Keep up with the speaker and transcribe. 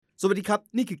สวัสดีครับ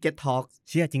นี่คือ Get Talk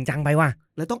เชื่อจริงจังไปว่ะ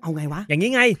แล้วต้องเอาไงวะอย่างนี้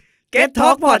ไง Get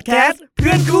Talk Podcast เ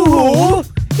พื่อนคู่หู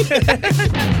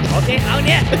โอเคเอาเ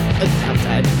นี่ยครับใ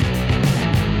ช่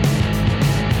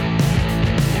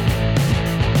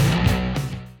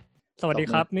สวัสดี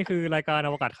ครับนี่คือรายการอ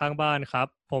วกาศข้างบ้านครับ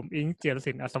ผมอิงเจียร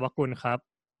ศิลป์อัศวกุลครับ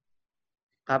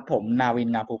ครับผมนาวิน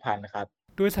งามภูพันธ์ครับ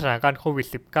ด้วยสถานการณ์โควิด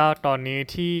 -19 ตอนนี้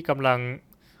ที่กำลัง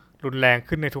รุนแรง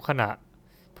ขึ้นในทุกขณะ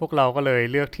พวกเราก็เลย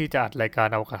เลือกที่จะอัดรายการ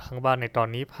อวกาศข้างบ้านในตอน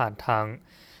นี้ผ่านทาง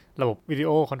ระบบวิดีโ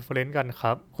อคอนเฟอเรนซ์กันค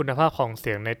รับคุณภาพของเ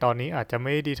สียงในตอนนี้อาจจะไ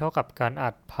ม่ดีเท่ากับการอั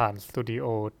ดผ่านสตูดิโอ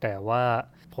แต่ว่า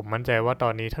ผมมั่นใจว่าตอ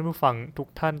นนี้ท่านผู้ฟังทุก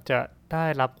ท่านจะได้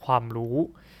รับความรู้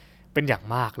เป็นอย่าง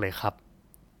มากเลยครับ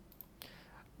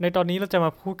ในตอนนี้เราจะม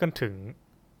าพูดกันถึง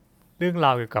เรื่องร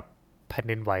าวเกี่ยวกับแผ่น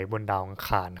ดินไหวบนดาวอังค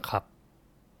ารครับ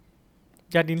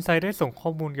ยานอินไซด์ได้ส่งข้อ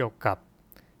มูลเกี่ยวกับ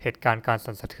เหตุการณ์การ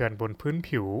สั่นสะเทือนบนพื้น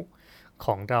ผิว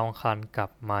ของดาวอังคารกลั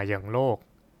บมายังโลก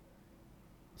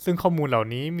ซึ่งข้อมูลเหล่า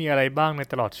นี้มีอะไรบ้างใน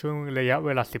ตลอดช่วงระยะเว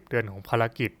ลา10 เดือนของภาร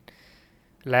กิจ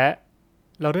และ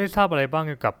เราได้ทราบอะไรบ้างเ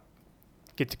กี่ยวกับ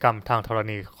กิจกรรมทางธร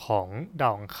ณีของดา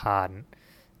วอังคาร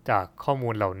จากข้อมู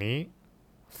ลเหล่านี้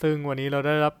ซึ่งวันนี้เราไ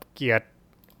ด้รับเกียรติ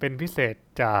เป็นพิเศษ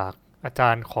จากอาจา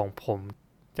รย์ของผม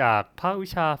จากภาควิ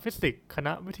ชาฟิสิกส์คณ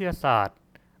ะวิทยาศาสตร์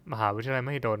มหาวิทยาลัยม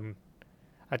หิดล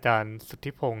อาจารย์สุท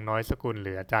ธิพงษ์น้อยสกุลห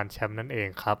รืออาจารย์แชมป์นั่นเอง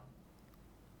ครับ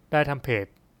ได้ทำเพจ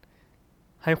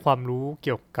ให้ความรู้เ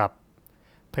กี่ยวกับ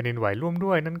แผ่นดินไหวร่วม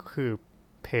ด้วยนั่นก็คือ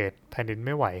เพจแผ่นดินไ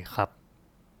ม่ไหวครับ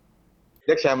เ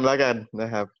รียกแชมป์แล้วกันนะ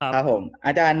ครับครับผมอ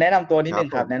าจารย์แนะนำตัวนิดนึง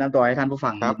ครับแนะนำตัวให้ท่านผู้ฟั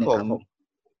งนิดนึง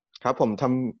ครับผมท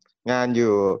ำงานอ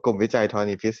ยู่กลุ่มวิจัยธร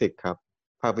ณีฟิสิกส์ครับ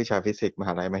ภาควิชาฟิสิกส์มห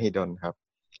าวิทยาลัยมหิดลครับ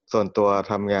ส่วนตัว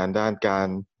ทำงานด้านการ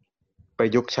ปร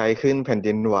ะยุกต์ใช้ขึ้นแผ่น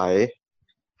ดินไหว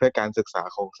เพื่อการศึกษา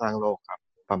โครงสร้างโลกครับ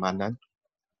ประมาณนั้น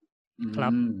ค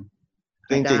รับ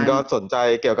จริงๆก็สนใจ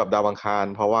เกี่ยวกับดาวอังคาร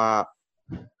เพราะว่า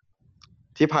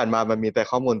ที่ผ่านมามันมีแต่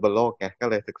ข้อมูลบนโลกไงก็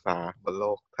เลยศึกษาบนโล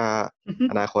กถ้า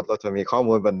อนาคตเราจะมีข้อ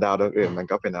มูลบนดาวดวงอื่นมัน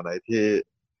ก็เป็นอะไรที่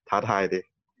ท้าทายดี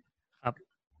ครับ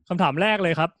คำถามแรกเล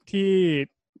ยครับที่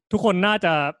ทุกคนน่าจ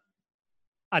ะ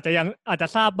อาจจะ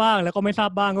ทราบบ้างแล้วก็ไม่ทรา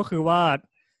บบ้างก็คือว่า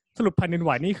สรุปแผ่นดินไห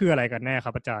วนี่คืออะไรกันแน่ค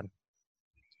รับอาจารย์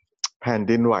แผ่น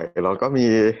ดินไหวเราก็มี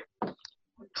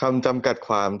คำจำกัดค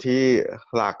วามที่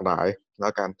หลากหลายแ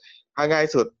ล้วกันถ้าง่าย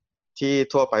สุดที่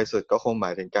ทั่วไปสุดก็คงหม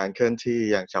ายถึงการเคลื่อนที่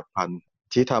อย่างฉับพลัน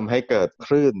ที่ทำให้เกิดค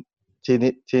ลื่น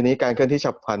ทีนี้การเคลื่อนที่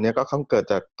ฉับพลันเนี่ยก็ต้องเกิด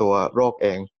จากตัวโรคเอ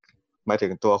งหมายถึ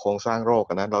งตัวโครงสร้างโรค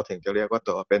นะเราถึงจะเรียกว่า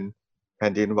ตัวเป็นแผ่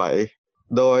นดินไหว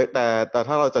โดยแต่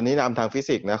ถ้าเราจะนิยามทางฟิ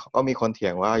สิกส์นะก็มีคนเถี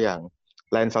ยงว่าอย่าง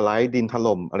แลนด์สไลด์ดินถ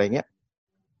ล่มอะไรเงี้ย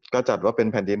ก็จัดว่าเป็น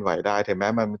แผ่นดินไหวได้ถึงแม้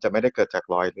มันจะไม่ได้เกิดจาก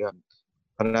รอยเลื่อน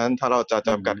เพราะฉะนั้นถ้าเราจะจ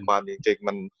ำกัดความจริงๆ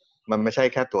มันไม่ใช่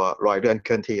แค่ตัวรอยเลื่อนเค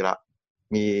ลื่อนที่ละ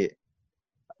มี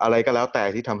อะไรก็แล้วแต่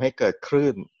ที่ทำให้เกิดคลื่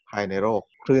นภายในโลก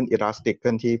คลื่นอิลาสติกเค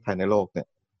ลื่อนที่ภายในโลกเนี่ย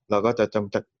เราก็จะจ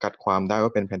ำกัดความได้ว่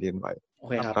าเป็นแผ่นดินไหวโอ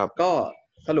เคครับก็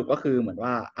สรุปก็คือเหมือน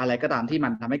ว่าอะไรก็ตามที่มั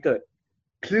นทำให้เกิด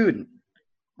คลื่น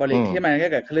บริเวณที่มัน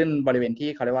เกิดคลื่นบริเวณที่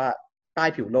เขาเรียกว่าใต้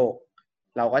ผิวโลก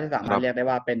เราก็จะสามารถเรียกได้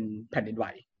ว่าเป็นแผ่นดินไหว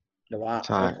หรือว่า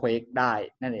earthquake ได้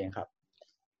นั่นเองครับ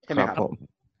ใช่ไหมครับ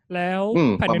แล้ว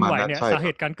แผ่นดินไหวเนี่ยสาเห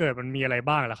ตุการเกิดมันมีอะไร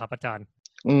บ้างล่ะครับอาจารย์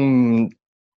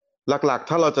หลักๆ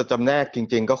ถ้าเราจะจำแนกจ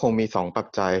ริงๆก็คงมี2ปัจ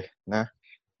จัยนะ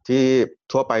ที่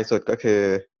ทั่วไปสุดก็คือ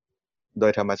โด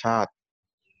ยธรรมชาติ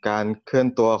การเคลื่อน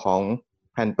ตัวของ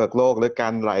แผ่นเปลือกโลกหรือกา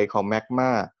รไหลของแมกม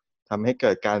าทำให้เ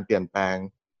กิดการเปลี่ยนแปลง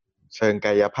เชิงก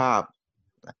ายภาพ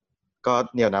ก็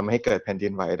เหนี่ยวนำให้เกิดแผ่นดิ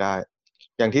นไหวได้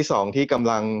อย่างที่2ที่ก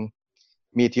ำลัง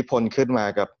มีอิทธิพลขึ้นมา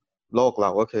กับโลกเรา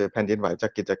ก็คือแผ่นดินไหวจา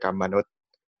กกิจกรรมมนุษย์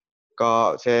ก็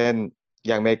เช่น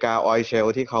อย่างอเมริกาออยล์เชล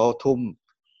ที่เขาทุ่ม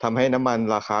ทำให้น้ำมัน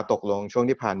ราคาตกลงช่วง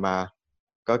ที่ผ่านมา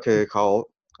ก็คือเขา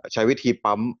ใช้วิธี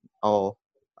ปั๊มเอา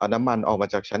น้ำมันออกมา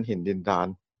จากชั้นหินดินดาน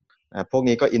พวก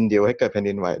นี้ก็อินดิวให้เกิดแผ่น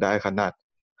ดินไหวได้ขนาด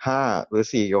5หรือ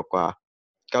4กว่า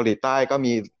เกาหลีใต้ก็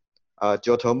มี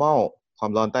geothermal ควา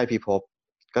มร้อนใต้พิภพ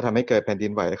ก็ทำให้เกิดแผ่นดิ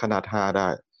นไหวขนาด5ได้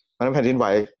เพราะฉะนั้นแผ่นดินไหว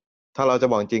ถ้าเราจะ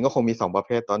บอกจริงก็คงมี2ประเภ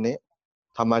ทตอนนี้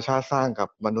ธรรมชาติสร้างกับ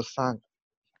มนุษย์สร้าง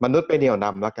มนุษย์ไปเหนี่ยวน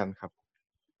ำแล้วกันครับ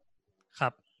ครั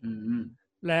บ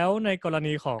แล้วในกร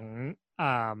ณีของ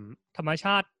ธรรมช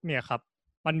าติเนี่ยครับ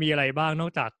มันมีอะไรบ้างนอ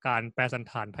กจากการแปรสัน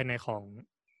ฐานภายในของ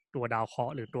ตัวดาวเคราะ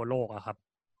ห์หรือตัวโลกอะครับ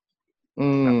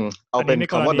เอาเป็น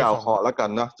คำว่าดาวเคราะห์แล้วกัน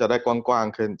เนาะจะได้กว้าง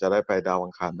ๆขึ้นจะได้ไปดาวอั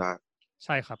งคารได้ใ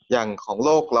ช่ครับอย่างของโ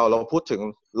ลกเราพูดถึง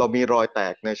เรามีรอยแต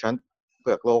กในชั้นเป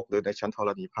ลือกโลกหรือในชั้นธร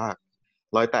ณีภาค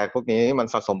รอยแตกพวกนี้มัน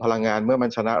สะสมพลังงานเมื่อมัน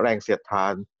ชนะแรงเสียดทา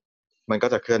นมันก็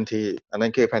จะเคลื่อนที่อันนั้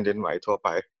นคือแผ่นดินไหวทั่วไป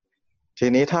ที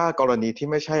นี้ถ้ากรณีที่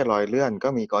ไม่ใช่รอยเลื่อนก็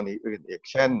มีกรณีอื่นอีก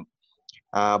เช่น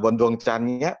บนดวงจันทร์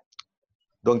เงี้ย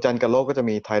ดวงจันทร์กับโลกก็จะ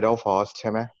มี tidal force ใช่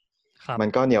ไหม ครับมัน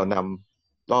ก็เหนี่ยวน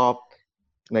ำรอบ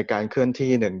ในการเคลื่อน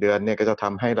ที่1 เดือนเนี่ยก็จะท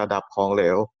ำให้ระดับของเหล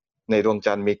วในดวง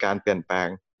จันทร์มีการเปลี่ยนแปลง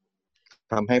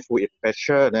ทำให้ fluid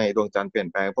pressure ในดวงจันทร์เปลี่ยน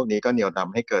แปลงพวกนี้ก็เหนี่ยวน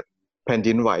ำให้เกิดแผ่น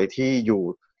ดินไหวที่อยู่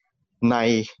ใน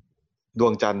ดว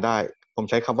งจันทร์ได้ผม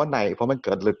ใช้คำว่าในเพราะมันเ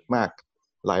กิดลึกมาก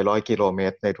หลายร้อยกิโลเม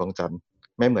ตรในดวงจันทร์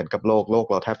ไม่เหมือนกับโลก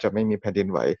เราแทบจะไม่มีแผ่นดิน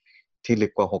ไหวที่ลึ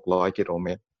กกว่า600กิโลเม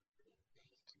ตร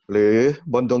หรือ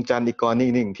บนดวงจันทร์อีกกรณี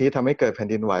หนึ่งที่ทำให้เกิดแผ่น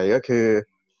ดินไหวก็คือ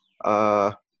เอ่อ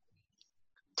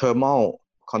thermal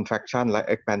contraction และ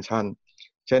expansion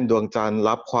เช่นดวงจันทร์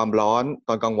รับความร้อนต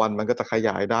อนกลางวันมันก็จะขย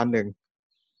ายด้านหนึ่ง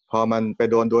พอมันไป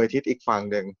โดนดวงอาทิตย์อีกฝั่ง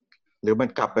หนึ่งหรือมัน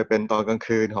กลับไปเป็นตอนกลาง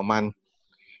คืนของมัน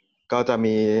ก็จะ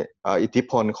มีอิทธิ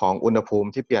พลของอุณหภูมิ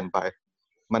ที่เปลี่ยนไป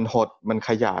มันหดมันข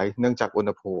ยายเนื่องจากอุณ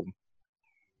หภูมิ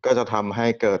ก็จะทำให้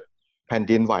เกิดแผ่น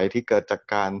ดินไหวที่เกิดจาก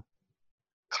การ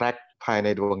แคร็กภายใน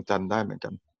ดวงจันทร์ได้เหมือนกั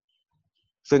น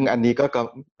ซึ่งอันนี้ก็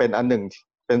เป็นอันหนึ่ง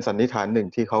เป็นสันนิษฐานหนึ่ง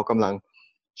ที่เขากำลัง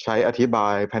ใช้อธิบา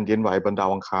ยแผ่นดินไหวบนดาว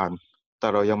อังคารแต่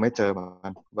เรายังไม่เจอมั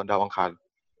นบนดาวอังคาร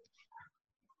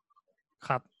ค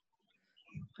รับ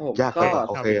ครับผม ยากไป ก็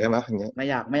โอเคใช่ไหมอย่างเงี้ย ไม่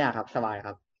ยากครับสบายค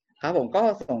รับ ครับผมก็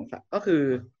ก็คือ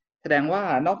แสดงว่า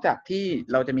นอกจากที่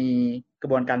เราจะมีกระ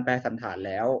บวนการแปรสันฐานแ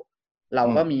ล้ว เรา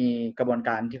ก็มีกระบวนก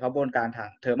ารที่เขากระบวนการทาง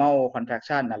thermal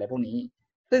contraction อะไรพวกนี้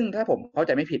ซึ่งถ้าผมเข้าใ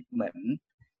จไม่ผิดเหมือน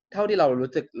เท่าที่เรา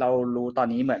รู้ตอน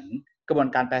นี้เหมือนกระบวน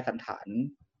การแปรสันฐาน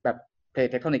แบบเพลท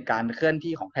เทคโทนิกการเคลื่อน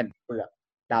ที่ของแผ่นเปลือก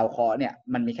ดาวเคราะห์เนี่ย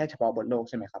มันมีแค่เฉพาะบนโลก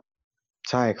ใช่ไหมครับ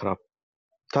ใช่ครับ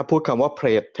ถ้าพูดคำว่า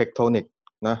plate tectonic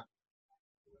นะ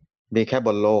มีแค่บ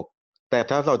นโลกแต่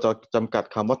ถ้าเราจะจำกัด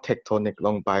คำว่า tectonic ล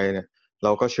งไปเนี่ยเร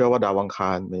าก็เชื่อว่าดาวอังค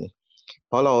ารมีเ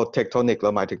พราะเรา tectonic เร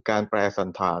าหมายถึงการแปรสัน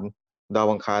ฐานดาว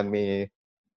อังคารมี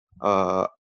เอ่อ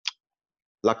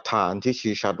หลักฐานที่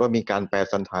ชี้ชัดว่ามีการแปร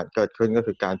สันฐานเกิดขึ้นก็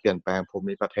คือการเปลี่ยนแปลงภู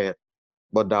มิประเทศ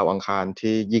บนดาวอังคาร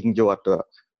ที่ยิ่งยวด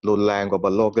รุนแรงกว่าบ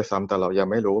นโลกด้วยซ้ำแต่เรายัง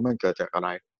ไม่รู้ว่ามันเกิดจากอะไร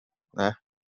นะ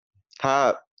ถ้า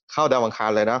เข้าดาวอังคาร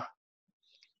เลยนะ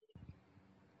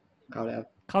เข้าแล้ว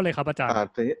เข้าเลยครับอาจารย์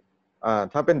ทีนี้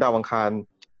ถ้าเป็นดาวอังคาร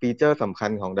ฟีเจอร์สำคั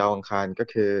ญของดาวอังคารก็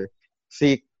คือซี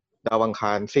กดาวอังค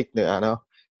ารซีกเหนือเนาะ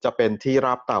จะเป็นที่ร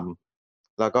าบต่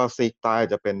ำแล้วก็ซีกใต้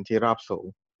จะเป็นที่ราบสูง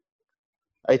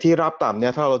ไอ้ที่ราบต่ำเนี่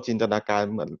ยถ้าเราจินตนาการ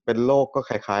เหมือนเป็นโลกก็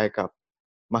คล้ายๆกับ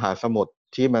มหาสมุทร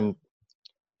ที่มัน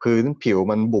พื้นผิว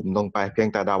มันบุ๋มลงไปเพียง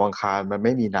แต่ดาวอังคารมันไ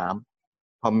ม่มีน้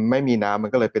ำพอมันไม่มีน้ำมั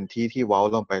นก็เลยเป็นที่ที่เว้า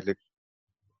ลงไปลึก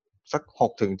สัก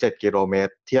6 ถึง 7 กิโลเมต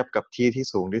รเทียบกับที่ที่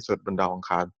สูงที่สุดบนดาวอัง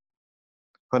คาร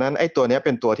เพราะฉะนั้นไอ้ตัวนี้เ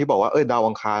ป็นตัวที่บอกว่าดาว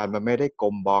อังคารมันไม่ได้กล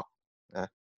มบล็อกนะ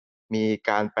มี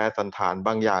การแปรสันฐานบ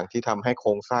างอย่างที่ทำให้โคร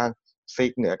งสร้างซี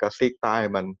กเหนือกับซีกใต้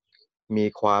มันมี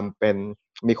คว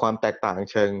ามแตกต่าง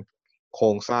เชิงโคร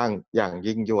งสร้างอย่าง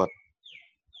ยิ่งยวด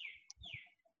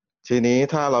ทีนี้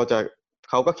ถ้า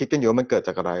เขาก็คิดกันอยู่ว่ามันเกิดจ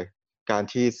ากอะไรการ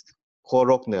ที่ขั้วโ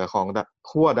ลกเหนือของ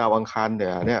ขั้วดาวอังคารเหนื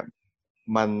อเนี่ย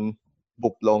มันบุ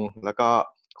บลงแล้วก็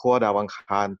ขั้วดาวอังค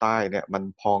ารใต้เนี่ยมัน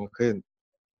พองขึ้น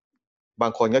บา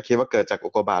งคนก็คิดว่าเกิดจากอุ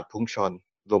กกาบาตพุ่งชน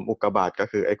หลุมอุกกาบาตก็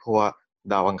คือไอ้ขั้ว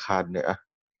ดาวอังคารเหนือ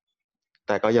แ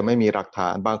ต่ก็ยังไม่มีหลักฐา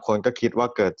นบางคนก็คิดว่า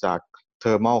เกิดจาก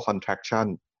thermal contraction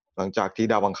หลังจากที่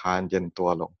ดาวอังคารเย็นตัว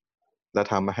ลงและ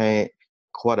ทำให้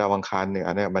ขั้วดาวอังคารเหนือ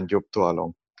เนี่ยมันยุบตัวลง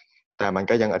แต่มัน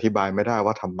ก็ยังอธิบายไม่ได้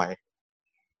ว่าทำไม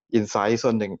อินไซต์ส่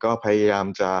วนหนึ่งก็พยายาม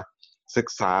จะศึก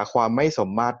ษาความไม่สม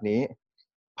มาตรนี้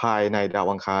ภายในดาว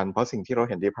อังคารเพราะสิ่งที่เรา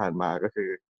เห็นที่ผ่านมาก็คือ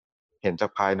เห็นจา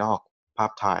กภายนอกภา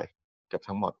พถ่ายเกือบ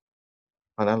ทั้งหมด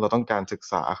เพราะนั้นเราต้องการศึก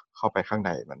ษาเข้าไปข้างใ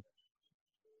นมัน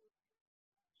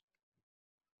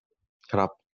ครับ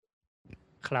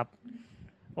ครับ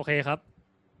โอเคครับ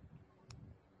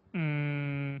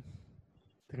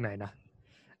ถึงไหนนะ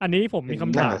อันนี้ผมมีค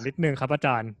ำถามนิดนึงครับอาจ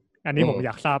ารย์อันนี้ผมอย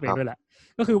ากทราบเองด้วยแหละ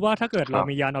ก็คือว่าถ้าเกิดเรา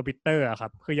มียานออร์บิเตอร์อะครั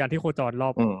บคือยานที่โคจรรอ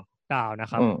บดาวน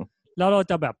ะครับแล้วเรา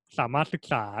จะแบบสามารถศึก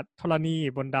ษาธรณี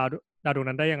บนดาวดวง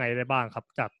นั้นได้ยังไงได้บ้างครับ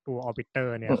จากตัวออร์บิเตอ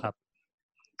ร์เนี่ยครับ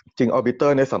จริงออร์บิเตอ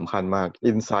ร์เนี่ยสำคัญมาก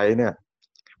InSight เนี่ย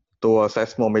ตัว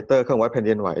seismometer เครื่องวัดแผ่น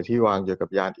ดินไหวที่วางอยู่กับ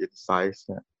ยาน InSight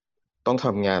เนี่ยต้องท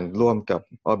ำงานร่วมกับ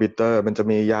ออร์บิเตอร์มันจะ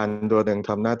มียานตัวหนึ่ง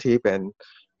ทำหน้าที่เป็น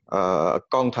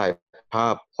กล้องถ่ายภา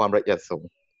พความละเอียดสูง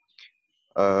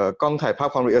กล้องถ่ายภาพ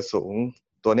ความละเอียดสูง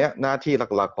ตัวเนี้ยหน้าที่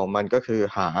หลักๆของมันก็คือ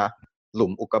หาหลุ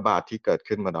มอุกกาบาตที่เกิด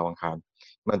ขึ้นบนดาวอังคาร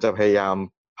มันจะพยายาม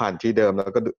ผ่านที่เดิมแล้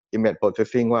วก็ image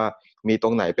processing ว่ามีตร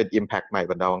งไหนเป็น impact ใหม่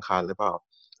บนดาวอังคารหรือเปล่า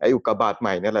ไอ้อุกกาบาตให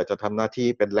ม่เนี่ยแหละจะทำหน้าที่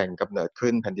เป็นแหล่งกำเนิด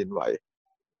ขึ้นแผ่นดินไหว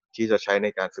ที่จะใช้ใน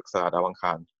การศึกษาดาวอังค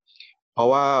ารเพราะ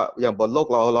ว่าอย่างบนโลก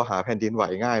เราหาแผ่นดินไหว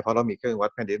ง่ายเพราะเรามีเครื่องวั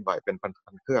ดแผ่นดินไหวเป็น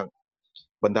พันๆเครื่อง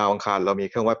บนดาวอังคารเรามี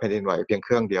เครื่องวัดแผ่นดินไหวเพียงเค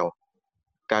รื่องเดียว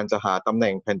การจะหาตำแห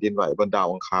น่งแผ่นดินไหวบนดาว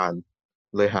อังคาร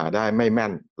เลยหาได้ไม่แม่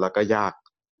นแล้วก็ยาก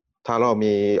ถ้าเรา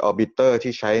มีออร์บิเตอร์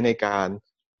ที่ใช้ในการ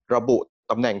ระบุ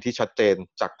ตำแหน่งที่ชัดเจน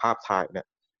จากภาพถ่ายเนี่ย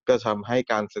ก็ทำให้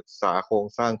การศึกษาโครง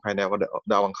สร้างภายใน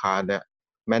ดาวอังคารเนี่ย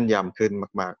แม่นยำขึ้น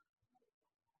มาก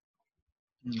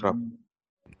ๆครับ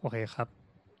โอเคครับ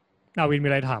นาวินมี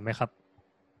อะไรถามไหมครับ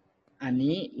อัน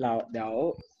นี้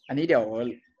เดี๋ยว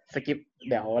สกิป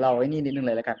เดี๋ยวเราไอ้นี่นิดนึงเ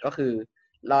ลยแล้วกันก็คือ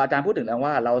เราอาจารย์พูดถึงแล้ว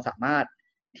ว่าเราสามารถ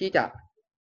ที่จะ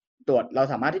ตรว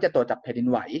จจับแผ่นดิน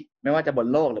ไหวไม่ว่าจะบน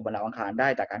โลกหรือบนดาวอังคารได้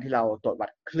จากการที่เราตรวจวัด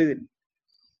คลื่น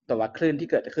ที่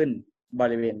เกิดขึ้นบ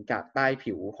ริเวณจากใต้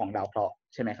ผิวของดาวเคราะห์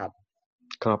ใช่ไหมครับ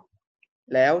ครับ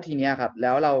แล้วทีเนี้ยครับแ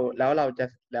ล้ว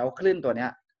คลื่นตัวเนี้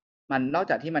ยมันนอก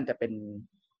จากที่มันจ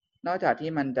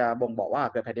ะบ่งบอกว่า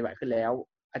เกิดแผ่นดินไหวขึ้นแล้ว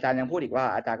อาจารย์ยังพูดอีกว่า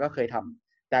อาจารย์ก็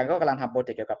กำลังทำโปรเจ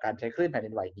กต์เกี่ยวกับการใช้คลื่นแผ่นดิ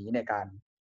นไหวนี้ในการ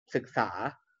ศึกษา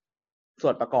ส่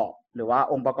วนประกอบหรือว่า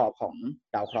องค์ประกอบของ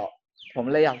ดาวเคราะห์ผม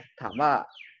เลยอยากถามว่า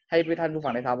ให้ท่านผู้ฟั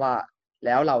งได้ทราบว่าแ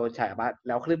ล้ว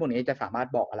คลื่นพวกนี้จะสามารถ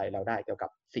บอกอะไรเราได้เกี่ยวกับ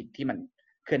สิ่งที่มัน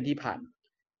เคลื่อนที่ผ่าน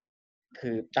คื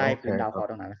อใต้พื้นดาวเคราะห์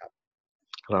ตรงนั้นนะครับ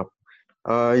ครับ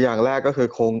อย่างแรกก็คือ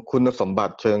คุณสมบั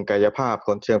ติเชิงกายภาพ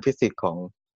เชิงฟิสิกส์ของ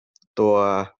ตัว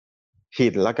หิ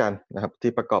นละกันนะครับ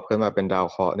ที่ประกอบขึ้นมาเป็นดาว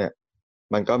เคราะห์เนี่ย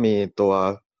มันก็มีตัว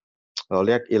เราเ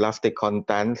รียก elastic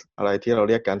content อะไรที่เรา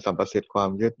เรียกกันสัมประสิทธิ์ความ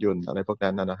ยืดหยุ่นอะไรพวก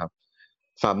นั้นนะครับ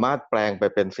สามารถแปลงไป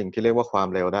เป็นสิ่งที่เรียกว่าความ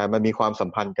เร็วได้มันมีความสัม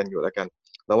พันธ์กันอยู่แล้วกัน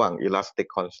ระหว่าง elastic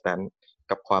constant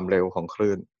กับความเร็วของค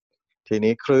ลื่นที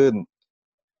นี้คลื่น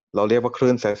เราเรียกว่าค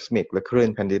ลื่น seismic หรือคลื่น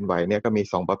แผ่นดินไหวเนี่ยก็มี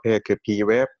2ประเภทคือ P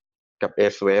wave กับ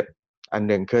S wave อัน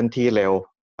หนึ่งเคลื่อนที่เร็ว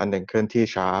อันหนึ่งเคลื่อนที่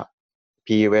ช้า P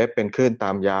wave เป็นคลื่นต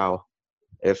ามยาว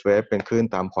S wave เป็นคลื่น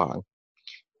ตามขวาง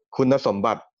คุณสม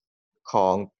บัติขอ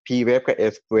ง P wave กับ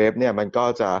S wave เนี่ยมันก็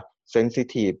จะ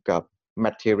sensitive กับ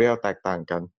material แตกต่าง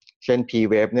กันเช่น P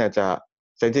wave เนี่ยจะ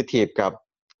sensitive กับ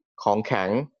ของแข็ง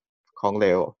ของเหล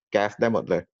วแก๊สได้หมด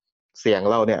เลยเสียง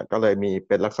เราเนี่ยก็เลยมีเ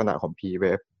ป็นลักษณะของ P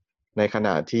wave ในขณ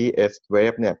ะที่ S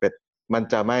wave เนี่ยมัน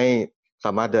จะไม่ส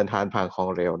ามารถเดินทางผ่านของ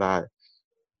เหลวได้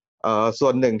ส่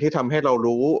วนหนึ่งที่ทำให้เรา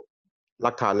รู้ห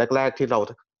ลักฐานแรกๆที่เรา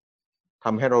ท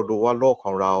ำให้เรารู้ว่าโลกข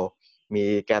องเรามี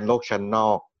แกนโลกชั้นนอ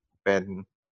กเป็น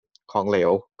ของเหล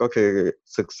วก็คือ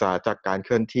ศึกษาจากการเค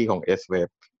ลื่อนที่ของ S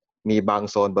wave มีบาง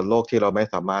โซนบนโลกที่เราไม่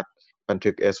สามารถบัน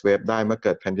ทึก S wave ได้เมื่อเ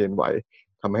กิดแผ่นดินไหว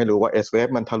ทำให้รู้ว่า S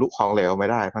wave มันทะลุของเหลวไม่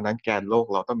ได้เพราะนั้นแกนโลก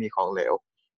เราต้องมีของเหลว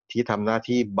ที่ทำหน้า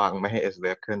ที่บังไม่ให้ S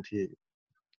wave เคลื่อนที่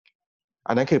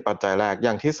อันนั้นคือปัจจัยแรกอ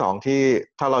ย่างที่สองที่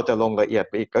ถ้าเราจะลงละเอียด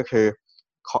ไปอีกก็คือ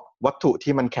วัตถุ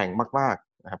ที่มันแข็งมาก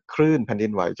ๆนะครับคลื่นแผ่นดิ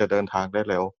นไหวจะเดินทางได้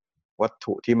เร็ววัต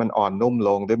ถุที่มันอ่อนนุ่มล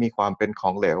งหรือมีความเป็นขอ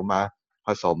งเหลวมาผ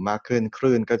สมมากขึ้นค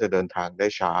ลื่นก็จะเดินทางได้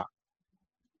ช้า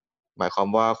หมายความ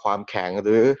ว่าความแข็งห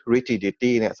รือ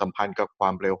rigidity เนี่ยสัมพันธ์กับควา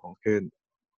มเร็วของคลื่น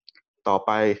ต่อไ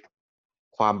ป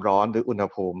ความร้อนหรืออุณห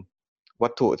ภูมิวั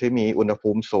ตถุที่มีอุณหภู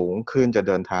มิสูงคลื่นจะเ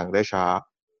ดินทางได้ช้า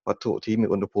วัตถุที่มี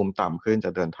อุณหภูมิต่ำคลื่นจ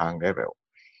ะเดินทางได้เร็ว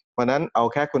เพราะนั้นเอา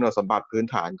แค่คุณสมบัติพื้น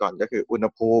ฐานก่อนก็คืออุณห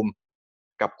ภูมิ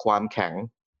กับความแข็ง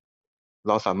เ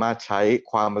ราสามารถใช้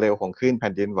ความเร็วของคลื่นแ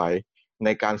ผ่นดินไหวใน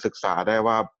การศึกษาได้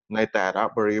ว่าในแต่ละ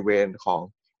บริเวณของ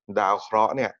ดาวเคราะ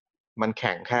ห์เนี่ยมันแ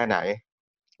ข็งแค่ไหน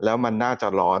แล้วมันน่าจะ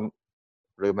ร้อน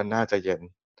หรือมันน่าจะเย็น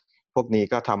พวกนี้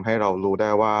ก็ทำให้เรารู้ได้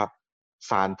ว่า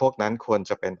สารพวกนั้นควร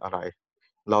จะเป็นอะไร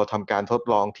เราทำการทด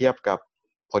ลองเทียบกับ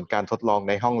ผลการทดลอง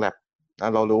ในห้องแลบน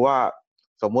ะเรารู้ว่า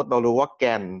สมมุติเรารู้ว่าแก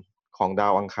นของดา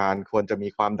วอังคารควรจะมี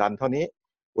ความดันเท่านี้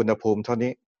อุณหภูมิเท่า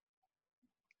นี้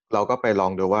เราก็ไปลอ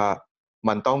งดูว่า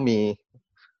มันต้อง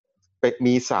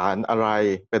มีสารอะไร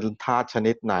เป็นธาตุช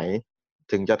นิดไหน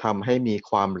ถึงจะทำให้มี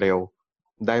ความเร็ว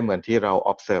ได้เหมือนที่เรา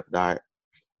observe ได้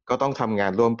ก็ต้องทำงา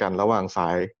นร่วมกันระหว่างสา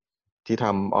ยที่ท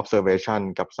ำ observation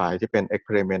กับสายที่เป็น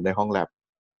experiment ในห้อง lab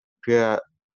เพื่อ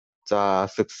จะ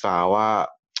ศึกษาว่า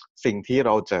สิ่งที่เ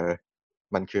ราเจอ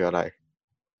มันคืออะไร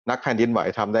นักแผ่นดินไหว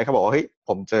ทำได้เขาบอกว่าเฮ้ยผ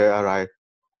มเจออะไร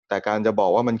แต่การจะบอ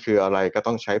กว่ามันคืออะไรก็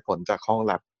ต้องใช้ผลจากห้อง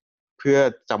lab เพื่อ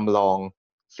จำลอง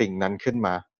สิ่งนั้นขึ้นม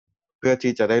าเพื่อ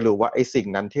ที่จะได้รู้ว่าไอ้สิ่ง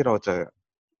นั้นที่เราเจอ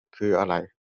คืออะไร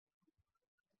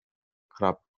ค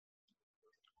รับ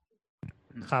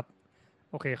ครับ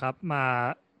โอเคครับมา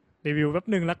รีวิวแป๊บ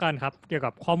นึงแล้วกันครับเกี่ยว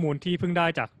กับข้อมูลที่เพิ่งได้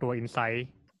จากตัว Insight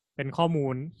เป็นข้อมู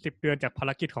ล10เดือนจากภา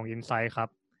รกิจของ Insight ครับ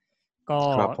ก็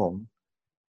ครับผม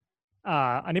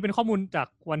อันนี้เป็นข้อมูลจาก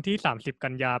วันที่30กั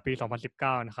นยาปี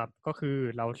2019นะครับก็คือ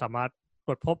เราสามารถต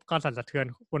รวจพบการสั่นสะเทือน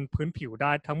บนพื้นผิวไ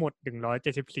ด้ทั้งหมด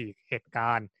174เหตุก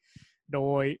ารณ์โด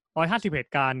ย150เห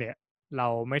ตุการณ์เนี่ยเรา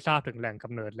ไม่ทราบถึงแหล่งก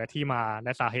ำเนิดและที่มาแล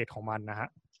ะสาเหตุของมันนะฮะ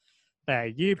แต่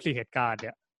24เหตุการณ์เ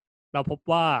นี่ยเราพบ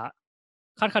ว่า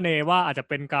คาดคะเนว่าอาจจะ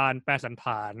เป็นการแปรสันฐ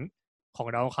านของ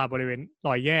ดาวอังคารบริเวณร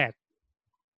อยแยก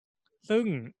ซึ่ง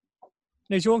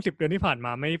ในช่วง10เดือนที่ผ่านม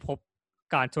าไม่พบ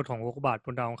การชนของอุกกาบาตบ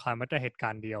นดาวอังคารมันแต่เหตุกา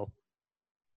รณ์เดียว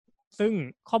ซึ่ง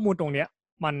ข้อมูลตรงเนี้ย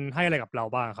มันให้อะไรกับเรา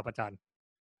บ้างครับอาจารย์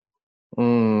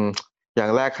อย่า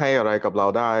งแรกให้อะไรกับเรา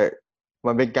ได้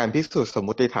มันเป็นการพิสูจน์สมม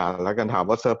ติฐานแล้วกันถาม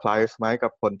ว่าเซอร์ไพรส์ไหมกั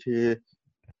บคนที่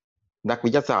นักวิ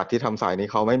ทยาศาสตร์ที่ทำสายนี้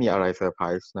เขาไม่มีอะไรเซอร์ไพร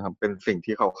ส์นะครับเป็นสิ่ง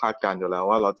ที่เขาคาดการณ์อยู่แล้ว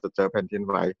ว่าเราจะเจอแผ่นดิน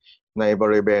ไหวในบ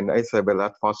ริเวณไอ้เซอร์เบลั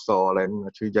สฟอสโซอะไร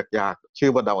นี่ชื่อยากๆชื่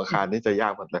อบนดาวอังคารนี่จะยา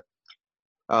กหมดเลย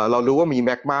เรารู้ว่ามีแม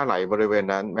กมาไหลบริเวณ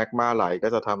นั้นแมกมาไหลก็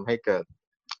จะทำให้เกิด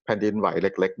แผ่นดินไหวเ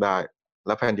ล็กๆได้แล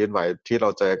ะแผ่นดินไหวที่เรา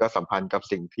เจอก็สัมพันธ์กับ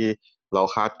สิ่งที่เรา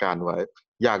คาดการณ์ไว้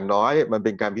อย่างน้อยมันเ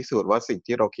ป็นการพิสูจน์ว่าสิ่ง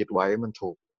ที่เราคิดไว้มัน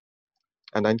ถูก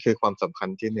อันนั้นคือความสำคัญ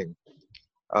ที่หนึ่ง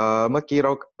เมื่อกี้เร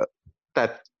า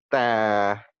แต่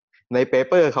ในเปเ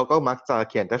ปอร์เขาก็มักจะ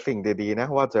เขียนแต่สิ่งดีๆนะ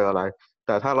ว่าเจออะไรแ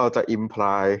ต่ถ้าเราจะอิมพล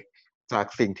ายจาก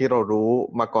สิ่งที่เรารู้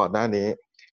มาก่อนหน้านี้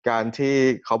การที่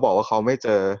เขาบอกว่าเขาไม่เจ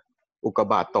ออุกกา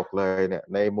บาตตกเลยเนี่ย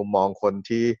ในมุมมองคน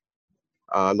ที่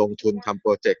ลงทุนทำโป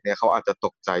รเจกต์เนี่ยเขาอาจจะต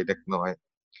กใจเล็กน้อย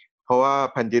เพราะว่า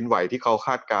แผ่นดินไหวที่เขาค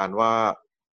าดการณ์ว่า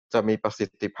จะมีประสิท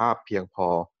ธิภาพเพียงพอ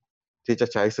ที่จะ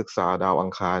ใช้ศึกษาดาวอั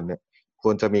งคารเนี่ยค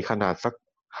วรจะมีขนาดสัก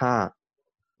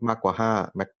5มากกว่า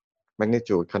5แมกนิ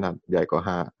จูดขนาดใหญ่กว่า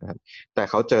5นะครับแต่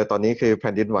เขาเจอตอนนี้คือแ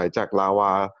ผ่นดินไหวจากลาว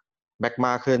าแมกม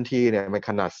าเคลื่อนที่เนี่ยมัน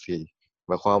ขนาด4ห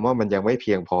มายความว่ามันยังไม่เ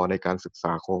พียงพอในการศึกษ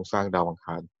าโครงสร้างดาวอังค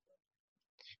าร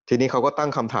ทีนี้เขาก็ตั้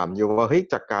งคำถามอยู่ว่าเฮ้ย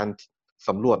จากการส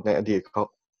ำรวจในอดีตเขา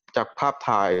จากภาพ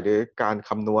ถ่ายหรือการค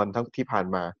ำนวณทั้งที่ผ่าน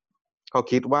มาเขา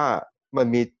คิดว่ามัน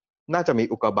น่าจะมี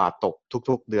อุกกาบาตตก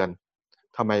ทุกๆเดือน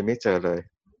ทำไมไม่เจอเลย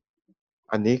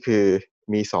อันนี้คือ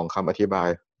มี2คำอธิบาย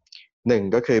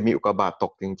1ก็คือมีอุกกาบาตต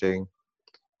กจริง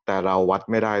ๆแต่เราวัด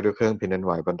ไม่ได้ด้วยเครื่องแผ่นดินไห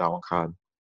วบนดาวอังคาร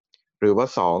หรือว่า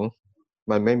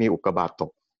2มันไม่มีอุกกาบาตต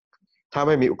กถ้าไ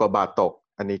ม่มีอุกกาบาตตก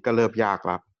อันนี้ก็เริ่มยากแ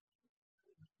ล้ว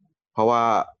เพราะว่า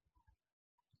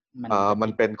มั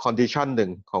นเป็นคอนดิชันหนึ่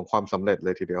งของความสำเร็จเล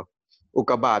ยทีเดียวอุก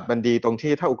กาบาตมันดีตรง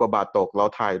ที่ถ้าอุกกาบาตตกเรา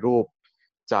ถ่ายรูป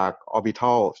จากออร์บิ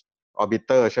เ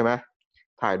ตอร์ใช่ไหม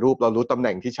ถ่ายรูปเรารู้ตำแห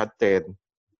น่งที่ชัดเจน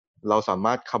เราสาม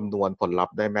ารถคำนวณผลลัพ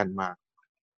ธ์ได้แม่นมาก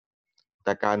แ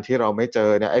ต่การที่เราไม่เจอ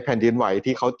เนี่ยไอ้แผ่นดินไหว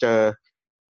ที่เขาเจอ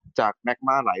จากแมกม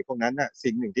าไหลพวกนั้นน่ะ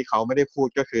สิ่งหนึ่งที่เขาไม่ได้พูด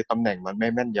ก็คือตำแหน่งมันไม่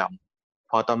แม่นยำ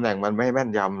พอตำแหน่งมันไม่แม่น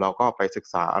ยำเราก็ไปศึก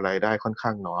ษาอะไรได้ค่อนข้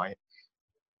างน้อย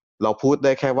เราพูดไ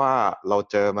ด้แค่ว่าเรา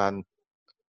เจอมัน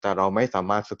แต่เราไม่สา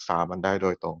มารถศึกษามันได้โด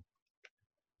ยตรง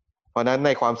เพราะนั้นใน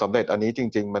ความสำเร็จอันนี้จ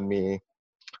ริงๆมันมี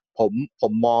ผ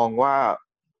มมองว่า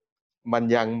มัน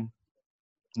ยัง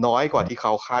น้อยกว่าที่เข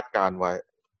าคาดการไว้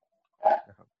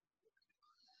นะครับ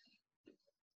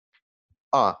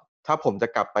ถ้าผมจะ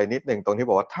กลับไปนิดหนึ่งตรงที่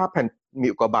บอกว่าถ้ามี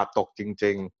อุกกาบาตตกจ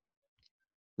ริง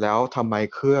ๆแล้วทำไม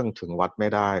เครื่องถึงวัดไม่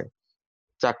ได้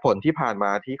จากผลที่ผ่านม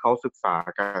าที่เขาศึกษา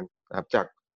กันนะครับจาก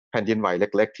แผ่นดินไหวเ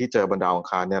ล็กๆที่เจอบนดาวอัง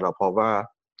คารเนี่ยเราพบว่า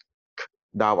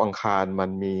ดาวอังคารมัน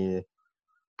มี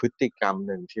พฤติกรรมห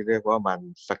นึ่งที่เรียกว่ามัน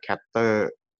สแคตเตอร์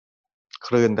ค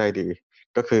ลื่นได้ดี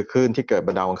ก็คือคลื่นที่เกิดบ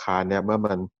นดาวอังคารเนี่ยเมื่อ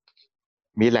มัน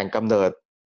มีแหล่งกำเนิด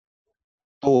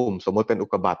ตูมสมมติเป็นอุก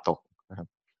กาบาตตกนะครับ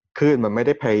คลื่นมันไม่ไ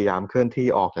ด้พยายามเคลื่อนที่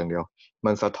ออกอย่างเดียว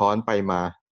มันสะท้อนไปมา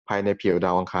ภายในผิวด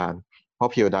าวอังคารเพรา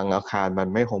ะผิวดาวอังคารมัน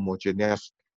ไม่โฮโมจีเนียส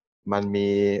มันมี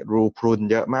รูพรุน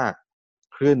เยอะมาก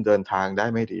คลื่นเดินทางได้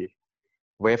ไม่ดี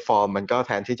เวฟฟอร์มมันก็แ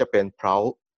ทนที่จะเป็นเพลา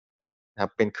นะครั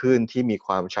บเป็นคลื่นที่มีค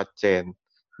วามชัดเจน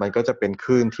มันก็จะเป็นค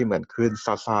ลื่นที่เหมือนคลื่น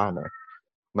ซ่าๆหน่อย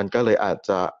มันก็เลยอาจ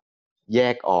จะแย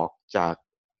กออกจาก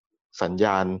สัญญ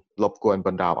าณรบกวนบ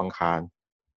นดาวอังคาร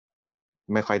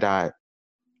ไม่ค่อยได้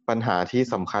ปัญหาที่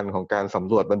สำคัญของการส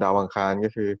ำรวจบนดาวอังคารก็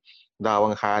คือดาว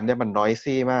อังคารเนี่ยมันนอย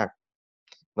ซี่มาก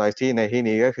นอยซี่ในที่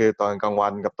นี้ก็คือตอนกลางวั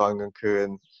นกับตอนกลางคืน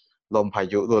ลมพา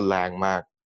ยุรุนแรงมาก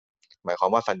หมายความ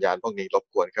ว่าสัญญาณพวกนี้รบ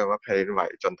กวนเครื่องวัดแผ่นดินไหว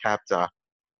จนแทบจะ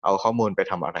เอาข้อมูลไป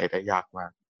ทำอะไรได้ยากมา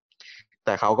กแ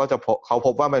ต่เขาพ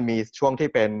บว่ามันมีช่วงที่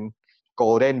เป็น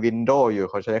golden window อยู่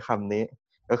เขาใช้คำนี้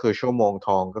ก็คือชั่วโมงท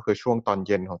องก็คือช่วงตอนเ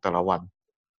ย็นของแต่ละวัน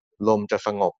ลมจะส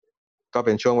งบก็เ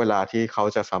ป็นช่วงเวลาที่เขา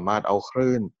จะสามารถเอาค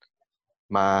ลื่น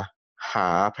มาหา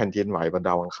แผ่นดินไหวบนด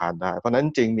าวอังคารได้เพราะนั้น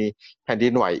จริงมีแผ่นดิ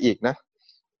นไหวอีกนะ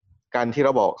การที่เ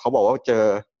ขาบอกว่าเจอ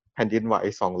แผ่นดินไหว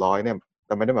200เนี่ยแ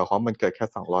ต่ไม่ได้หมายความว่ามันเกิดแค่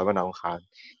200บนดาวอังคาร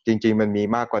จริงๆมันมี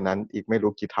มากกว่านั้นอีกไม่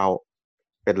รู้กี่เท่า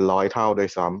เป็น100 เท่าโดย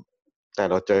ซ้ำแต่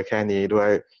เราเจอแค่นี้ด้วย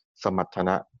สมรรถน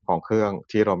ะของเครื่อง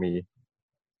ที่เรามี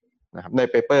นะครับใน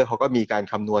เปเปอร์เขาก็มีการ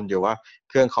คำนวณอยู่ว่า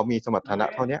เครื่องเขามีสมรรถนะ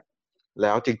เท่านี้แ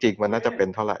ล้วจริงๆมันน่าจะเป็น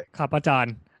เท่าไหร่ครับอาจาร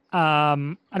ย์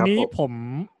อันนี้ผม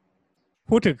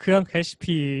พูดถึงเครื่อง HP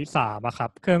 3อะครั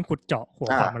บเครื่องขุดเจาะหัว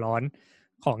ความร้อน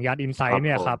ของยานอินไซต์เ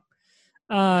นี่ยครับ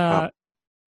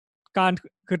การ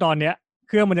คือตอนเนี้ยเ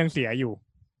ครื่องมันยังเสียอยู่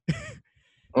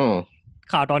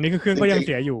ข่าวตอนนี้คือเครื่องก็ยังเ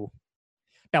สียอยู่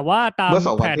แต่ว่าตาม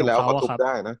แผนของเขาครับ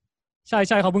ใ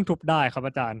ช่เขาเพิ่งทุบได้ครับ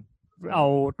อาจารย์เอา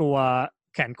ตัว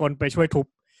แขนกลไปช่วยทุบ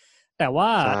แต่ว่า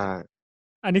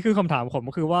อันนี้คือคำถามผม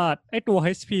ก็คือว่าไอ้ตัว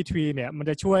HP3 เนี่ยมัน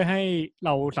จะช่วยให้เร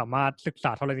าสามารถศึกษ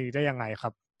าธรณีได้ยังไงครั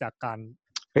บจากการ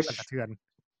สั่นสะเทือน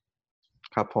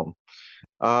ครับผม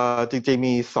จริงๆ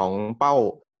มี2เป้า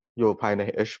อยู่ภายใน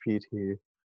HPT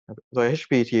โดย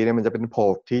HPT เนี่ยมันจะเป็นโพร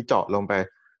งที่เจาะลงไป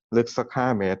ลึกสัก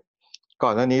5 เมตรก่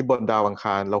อนหน้านี้บนดาวอังค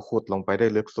ารเราขุดลงไปได้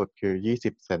ลึกสุดคือ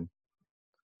20 เซน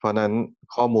เพราะนั้น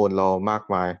ข้อมูลเรามาก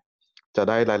มายจะ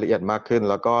ได้รายละเอียดมากขึ้น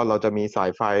แล้วก็เราจะมีสาย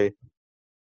ไฟ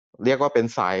เรียกว่าเป็น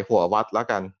สายหัววัดแล้ว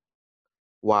กัน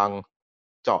วาง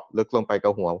เจาะลึกลงไปกั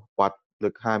บหัววัดลึ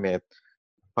ก5 เมตร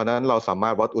เพราะนั้นเราสามา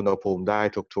รถวัดอุณหภูมิได้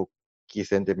ทุกๆกี่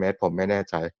เซนติเมตรผมไม่แน่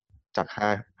ใจจาก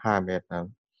5 เมตรนั้น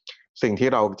สิ่งที่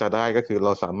เราจะได้ก็คือเร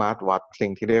าสามารถวัดสิ่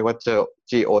งที่เรียกว่า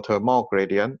geothermal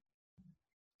gradient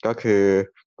ก็คือ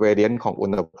gradient ของอุ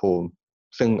ณหภูมิ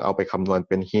ซึ่งเอาไปคำนวณเ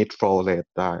ป็น heat flow rate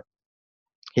ได้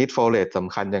heat flow rate ส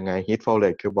ำคัญยังไง heat flow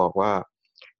rate คือบอกว่า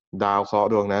ดาวเคราะห์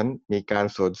ดวงนั้นมีการ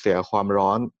สูญเสียความร้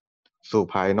อนสู่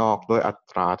ภายนอกด้วยอั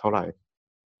ตราเท่าไหร่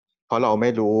เพราะเราไม่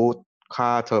รู้ค่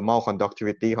า thermal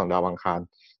conductivity ของดาวอังคาร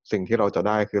สิ่งที่เราจะไ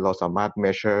ด้คือเราสามารถ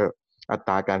measure อัต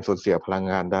ราการสูญเสียพลัง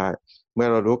งานได้เมื่อ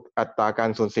เรารู้อัตราการ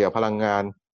สูญเสียพลังงาน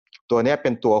ตัวนี้เป็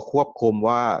นตัวควบคุม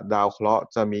ว่าดาวเคราะห์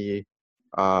จะมี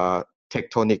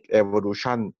tectonic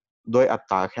evolution ด้วยอั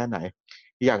ตราแค่ไหน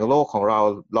อย่างโลกของเร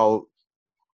า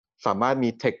สามารถมี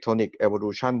tectonic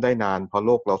evolution ได้นานเพราะโ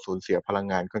ลกเราสูญเสียพลัง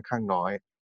งานค่อนข้างน้อย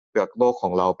เปลือกโลกขอ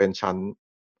งเราเป็นชั้น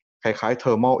คล้ายๆ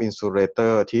thermal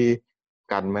insulator ที่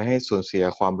กันไม่ให้สูญเสีย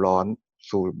ความร้อน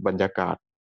สู่บรรยากาศ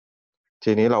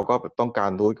ทีนี้เราก็ต้องกา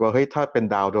รรู้ว่าเฮ้ยถ้าเป็น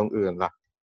ดาวดวงอื่นล่ะ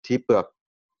ที่เปลื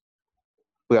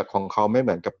อกของเขาไม่เห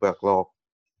มือนกับเปลือกโลก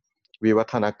วิวั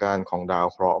ฒนาการของดาว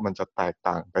เคราะห์มันจะแตก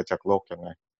ต่างไปจากโลกยังไง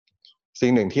สิ่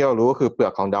งหนึ่งที่เรารู้ก็คือเปลือ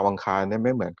กของดาวอังคารเนี่ยไ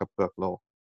ม่เหมือนกับเปลือกโลก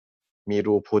มี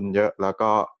รูพุนเยอะแล้ว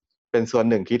ก็เป็นส่วน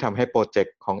หนึ่งที่ทำให้โปรเจก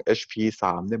ต์ของ HP3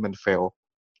 เนี่ยมันเฟล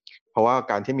เพราะว่า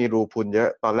การที่มีรูพุนเยอะ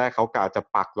ตอนแรกเขากะจะ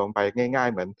ปักลงไปง่าย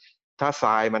ๆเหมือนถ้าท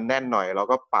รายมันแน่นหน่อยเรา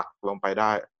ก็ปักลงไปไ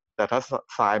ด้แต่ถ้า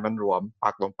ทรายมันหลวมปั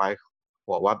กลงไป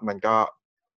หัววัดมันก็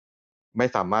ไม่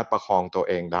สามารถประคองตัว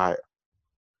เองได้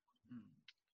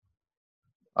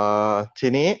ที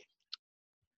นี้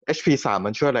HP3 มั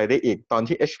นช่วยอะไรได้อีกตอน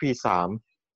ที่ HP3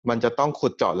 มันจะต้องขุ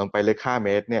ดเจาะลงไปลึก5 เม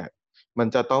ตรเนี่ยมัน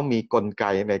จะต้องมีกลไก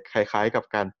ในคล้ายๆกับ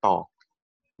การตอก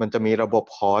มันจะมีระบบ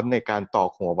ค้อนในการตอก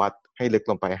หัววัดให้ลึก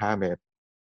ลงไป5 เมตร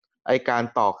ไอการ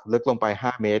ตอกลึกลงไป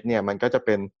5 เมตรเนี่ยมันก็จะเ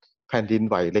ป็นแผ่นดิน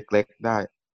ไหวเล็กๆได้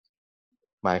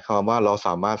หมายความว่าเราส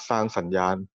ามารถสร้างสัญญา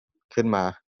ณขึ้นมา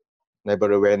ในบ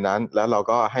ริเวณนั้นแล้วเรา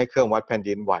ก็ให้เครื่องวัดแผ่น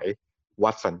ดินไหว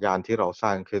วัดสัญญาณที่เราสร้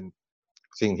างขึ้น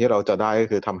สิ่งที่เราจะได้ก็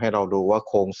คือทำให้เรารู้ว่า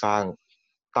โครงสร้าง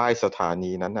ใต้สถา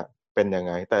นีนั้นน่ะเป็นยังไ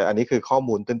งแต่อันนี้คือข้อ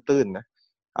มูลตื้นๆนะ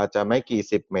อาจจะไม่กี่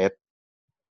สิบเมตร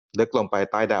ลึกลงไป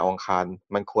ใต้ดาวอังคาร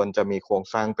มันควรจะมีโครง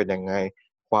สร้างเป็นยังไง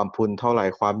ความพุนเท่าไหร่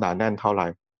ความหนาแน่นเท่าไหร่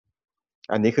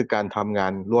อันนี้คือการทำงา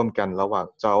นร่วมกันระหว่าง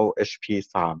เจ้า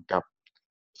HP3 กับ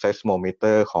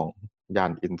seismometer ของยา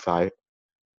น InSight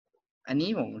อันนี้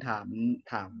ผมถา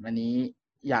มอันนี้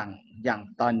อย่าง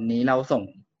ตอนนี้เราส่ง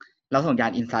ยา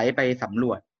น InSight ไปสำร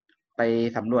วจ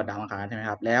ดาวอังคารใช่ไหม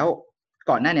ครับแล้ว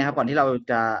ก่อนหน้านี้ครับก่อนที่เรา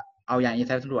จะเอายาน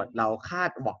InSight สำรวจเราคา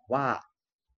ดหวังว่า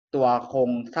ตัวโคร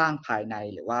งสร้างภายใน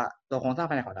หรือว่าตัวโครงสร้าง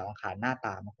ภายในของดาวอังคารหน้าต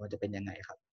ามันควรจะเป็นยังไงค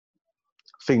รับ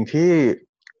สิ่งที่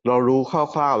เรารู้ค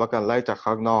ร่าวๆแล้วกันไล่จาก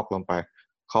ข้างนอกลงไป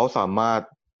เขาสามารถ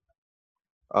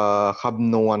ค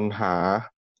ำนวณหา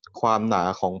ความหนา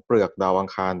ของเปลือกดาวอัง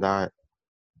คารได้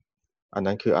อัน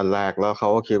นั้นคืออันแรกแล้วเขา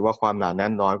ก็คิดว่าความหนาแน่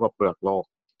นน้อยกว่าเปลือกโลก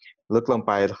ลึกลงไ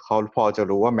ปเขาพอจะ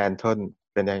รู้ว่าแมนเทิล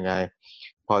เป็นยังไง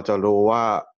พอจะรู้ว่า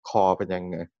คอเป็นยัง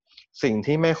ไงสิ่ง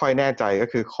ที่ไม่ค่อยแน่ใจก็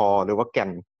คือคอหรือว่าแก่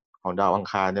นของดาวอัง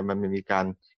คารเนี่ยมันมีการ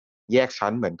แยกชั้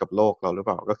นเหมือนกับโลกเราหรือเป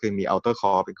ล่าก็คือมี outer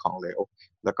core เป็นของเหลว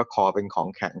แล้วก็คอเป็นของ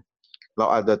แข็งเรา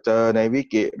อาจจะเจอในวิ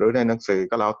กิหรือในหนังสือ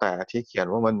ก็แล้วแต่ที่เขียน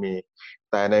ว่ามันมี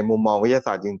แต่ในมุมมองวิทยาศ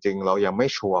าสตร์จริงๆเรายังไม่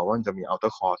ชัวร์ว่ามันจะมี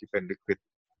outer core ที่เป็นลิควิด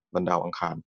บนดาวอังค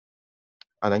าร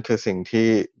อันนั้นคือสิ่งที่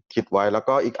คิดไว้แล้ว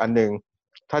ก็อีกอันนึง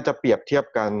ถ้าจะเปรียบเทียบ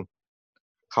กัน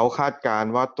เขาคาดการ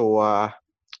ณ์ว่าตัว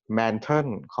แมนเทิล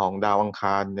ของดาวอังค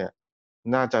ารเนี่ย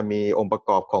น่าจะมีองค์ประ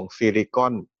กอบของซิลิคอ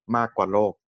นมากกว่าโล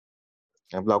ก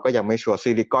เราก็ยังไม่ชัวร์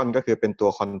ซิลิคอนก็คือเป็นตัว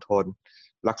คอนโทรล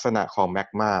ลักษณะของแมก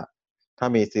มาถ้า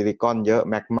มีซิลิคอนเยอะ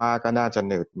แมกมาก็น่าจะ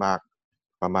หนืดมาก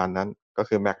ประมาณนั้นก็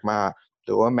คือแมกมาห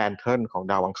รือว่าแมนเทิลของ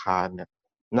ดาวอังคารเนี่ย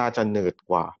น่าจะหนืด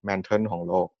กว่าแมนเทิลของ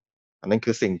โลกอันนั้น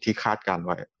คือสิ่งที่คาดการไ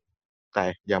ว้แต่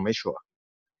ยังไม่ชัวร์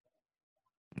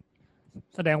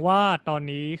แสดงว่าตอน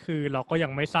นี้คือเราก็ยั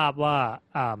งไม่ทราบว่า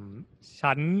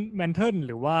ชั้นแมนเทิลห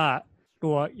รือว่าตั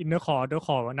วอินเนอร์คอ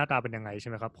ร์หน้าตาเป็นยังไงใช่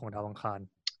ไหมครับของดาวอังคาร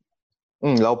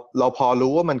เราพอ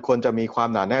รู้ว่ามันควรจะมีความ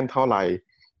หนาแน่นเท่าไหร่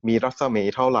มีรัศมี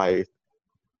เท่าไหร่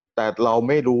แต่เราไ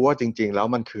ม่รู้ว่าจริงๆแล้ว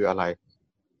มันคืออะไร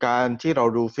การที่เรา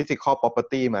ดู physical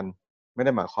property มันไม่ไ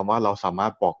ด้หมายความว่าเราสามาร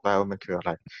ถบอกได้ว่ามันคืออะไ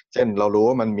รเช่นเรารู้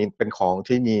ว่ามันมีเป็นของ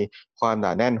ที่มีความหน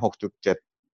าแน่น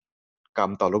 6.7 กรั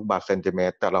มต่อลูกบาศก์เซนติเม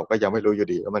ตรแต่เราก็ยังไม่รู้อยู่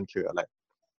ดีว่ามันคืออะไร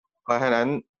เพราะฉะนั้น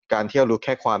การที่เรารู้แ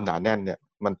ค่ความหนาแน่นเนี่ย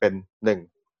มันเป็น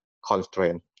1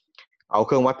 constraint เอาเค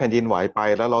รื่องวัดแผ่นดินไหวไป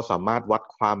แล้วเราสามารถวัด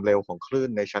ความเร็วของคลื่น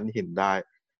ในชั้นหินได้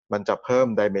มันจะเพิ่ม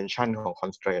dimension ของ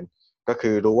constraint ก็คื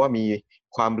อรู้ว่ามี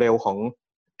ความเร็วของ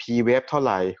p wave เท่าไ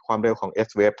หร่ความเร็วของ s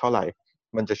wave เท่าไหร่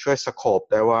มันจะช่วยสโคป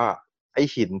ได้ว่าไอ้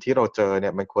หินที่เราเจอเนี่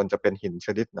ยมันควรจะเป็นหินช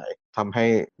นิดไหนทำให้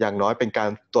อย่างน้อยเป็นการ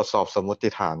ตรวจสอบสมมติ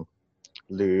ฐาน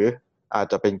หรืออาจ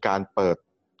จะเป็นการเปิด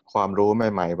ความรู้ใ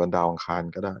หม่ๆบนดาวอังคาร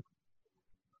ก็ได้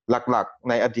หลักๆ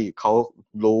ในอดีตเขา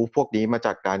รู้พวกนี้มาจ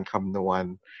ากการคำนวณ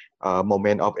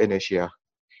moment of inertia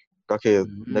ก็คือ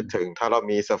นึกถึงถ้าเรา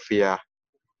มีสเฟียร์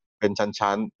เป็น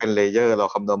ชั้นๆเป็นเลเยอร์เรา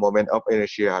คำนวณ moment of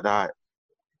inertia ได้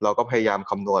เราก็พยายาม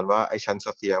คำนวณว่าไอ้ชั้นส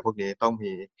เฟียร์พวกนี้ต้อง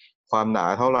มีความหนา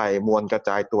เท่าไหร่มวลกระจ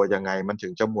ายตัวยังไงมันถึ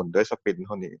งจะหมุนด้วยสปินเ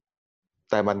ท่านี้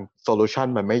แต่มันโซลูชัน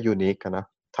มันไม่ยูนิคนะ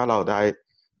ถ้าเราได้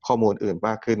ข้อมูลอื่นม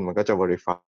ากขึ้นมันก็จะ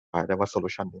verify ได้ว่าโซลู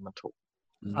ชันนี้มันถูก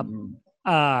ครับ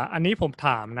อันนี้ผมถ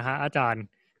ามนะฮะอาจารย์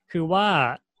คือว่า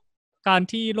การ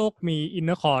ที่โลกมี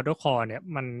inner core outer core เนี่ย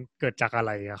มันเกิดจากอะไ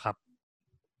รครับ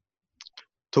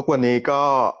ทุกวันนี้ก็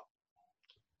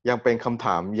ยังเป็นคำถ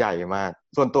ามใหญ่มาก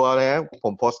ส่วนตัวแล้วผ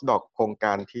มโพสต์ดอกโครงก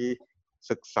ารที่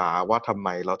ศึกษาว่าทำไม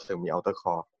เราถึงมี outer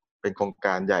core เป็นโครงก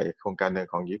ารใหญ่โครงการหนึ่ง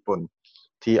ของญี่ปุ่น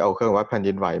ที่เอาเครื่องวัดแผ่น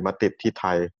ดินไหวมาติดที่ไท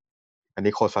ยอัน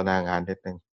นี้โฆษณางานนิด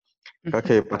นึงก็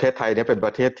คือประเทศไทยเนี่ยเป็นป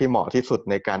ระเทศที่เหมาะที่สุด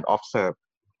ในการ observe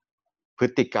พฤ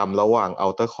ติกรรมระหว่าง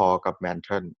outer core กับ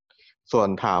mantle ส่วน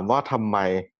ถามว่าทำไม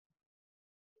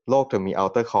โลกถึงมี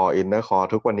outer core inner core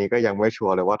ทุกวันนี้ก็ยังไม่ชัว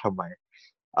ร์เลยว่าทำไม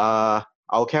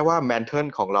เอาแค่ว่า mantle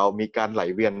ของเรามีการไหล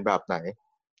เวียนแบบไหน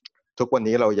ทุกวัน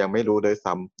นี้เรายังไม่รู้ด้วย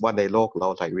ซ้ำว่าในโลกเรา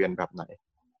ไหลเวียนแบบไหน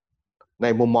ใน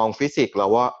มุมมองฟิสิกส์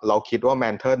เราคิดว่า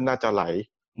mantle น่าจะไหล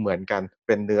เหมือนกันเ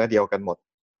ป็นเนื้อเดียวกันหมด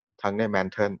ทั้งใน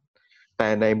mantle แต่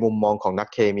ในมุมมองของนัก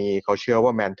เคมีเขาเชื่อว่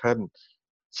า mantle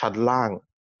ชั้นล่าง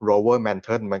lower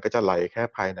mantle มันก็จะไหลแค่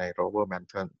ภายใน lower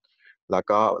mantle แล้ว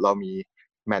ก็เรามี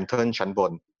mantle ชั้นบ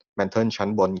น mantle ชั้น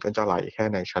บนก็จะไหลแค่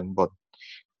ในชั้นบน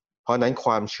เพราะนั้นค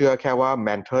วามเชื่อแค่ว่า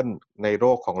mantle ในโล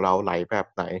กของเราไหลแบบ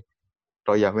ไหนเร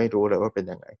ายังไม่รู้เลยว่าเป็น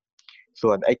ยังไงส่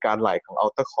วนไอ้การไหลของ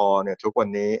outer core เนี่ยทุกวัน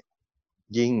นี้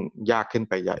ยิ่งยากขึ้น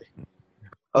ไปใหญ่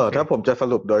ถ้าผมจะส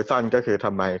รุปโดยสั้นก็คือท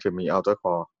ำไมถึงมี outer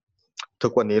core ทุ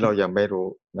กวันนี้เรายังไม่รู้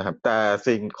นะครับแต่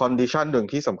สิ่ง condition หนึ่ง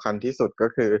ที่สำคัญที่สุดก็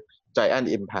คือ giant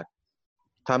impact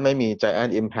ถ้าไม่มี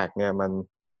giant impact เนี่ยมัน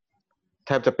แท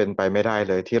บจะเป็นไปไม่ได้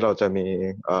เลยที่เราจะมี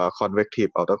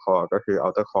convective outer core ก็คือ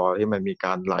outer core ที่มันมีก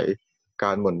ารไหลก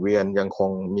ารหมุนเวียนยังค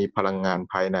งมีพลังงาน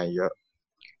ภายในเยอะ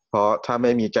เพราะถ้าไ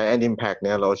ม่มี giant impact เ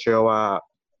นี่ยเราเชื่อว่า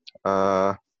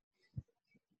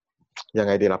ยังไ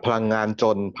งดีล่ะพลังงานจ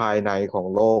นภายในของ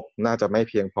โลกน่าจะไม่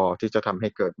เพียงพอที่จะทำให้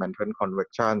เกิด mantle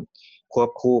convection ควบ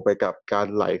คู่ไปกับการ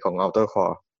ไหลของ outer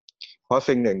core เพราะ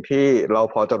สิ่งหนึ่งที่เรา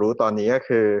พอจะรู้ตอนนี้ก็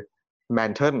คือ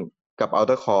mantle กับ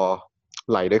outer core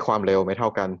ไหลด้วยความเร็วไม่เท่า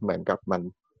กันเหมือนกับมัน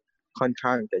ค่อน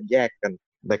ข้างจะแยกกัน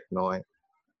เล็กน้อย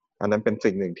อันนั้นเป็น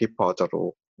สิ่งหนึ่งที่พอจะรู้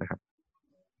นะครับ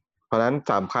เพราะฉะนั้น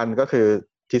สำคัญก็คือ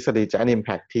ทฤษฎี giant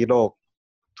impact ที่โลก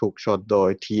ถูกชนโดย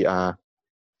TR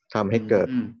ทำให้เกิด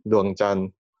ดวงจันทร์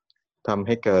ทำใ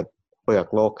ห้เกิดเปลือก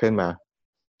โลกขึ้นมา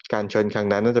การชนครั้ง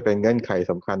นั้นน่าจะเป็นเงื่อนไข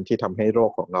สำคัญที่ทำให้โล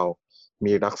กของเรา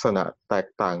มีลักษณะแตก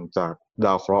ต่างจากด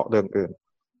าวเคราะห์ดวงอื่น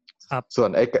ส่วน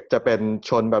ไอ้จะเป็น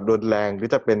ชนแบบรุนแรงหรือ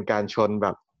จะเป็นการชนแบ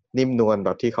บนิ่มนวลแบ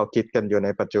บที่เขาคิดกันอยู่ใน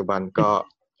ปัจจุบันก็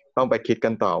ต้องไปคิดกั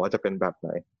นต่อว่าจะเป็นแบบไหน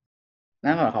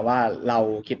นั่นหมายความว่าเรา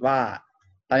คิดว่า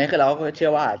ตอนนี้คือเราก็เชื่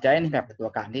อว่า Giant Impact เป็นตัว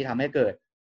การที่ทำให้เกิด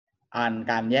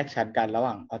การแยกชั้นกันระห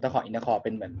ว่าง Outer Core Inner Core เป็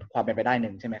นเหมือนความเป็นไปได้ห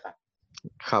นึ่งใช่ไหมครับ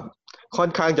ครับค่อ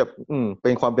นข้างจะเป็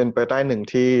นความเป็นไปได้หนึ่ง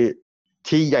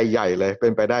ที่ใหญ่ๆเลยเป็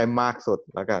นไปได้มากสุด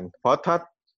แล้วกันเพราะถ้า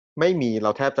ไม่มีเร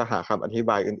าแทบจะหาคำอธิบ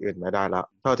ายอื่นๆไม่ได้แล้ว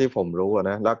เท่าที่ผมรู้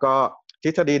นะแล้วก็ทฤ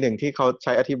ษฎีหนึ่งที่เขาใ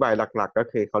ช้อธิบายหลักๆก็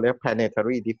คือเขาเรียก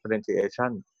planetary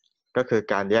differentiation ก็คือ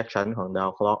การแยกชั้นของดาว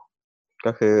เคราะห์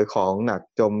ก็คือของหนัก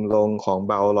จมลงของ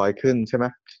เบาลอยขึ้นใช่ไหม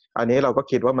อันนี้เราก็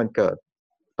คิดว่ามันเกิด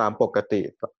ตามปกติ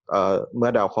เมื่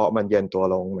อดาวเคราะห์มันเย็นตัว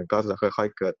ลงมันก็จะค่อย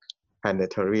ๆเกิด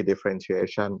planetary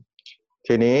differentiation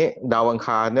ทีนี้ดาวอังค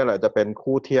ารเนี่ยแหละจะเป็น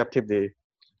คู่เทียบที่ดี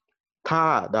ถ้า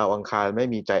ดาวอังคารไม่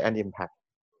มี giant impact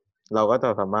เราก็จะ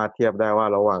สามารถเทียบได้ว่า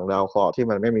ระหว่างดาวเคราะห์ที่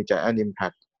มันไม่มี giant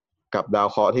impact กับดาว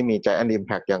เคราะห์ที่มี giant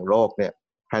impact อย่างโลกเนี่ย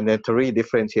planetary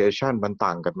differentiation มันต่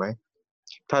างกันไหม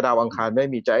ถ้าดาวอังคารไม่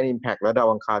มี giant impact และดาว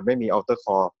อังคารไม่มี outer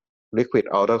core liquid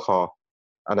outer core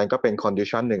อันนั้นก็เป็น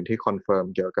condition หนึ่งที่ confirm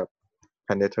เกี่ยวกับ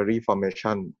planetary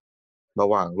formation ระ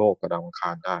หว่างโลกกับดาวอังค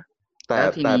ารได้แ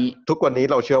ต่ทุกวันนี้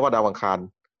เราเชื่อว่าดาวอังคาร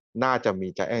น่าจะมี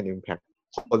giant impact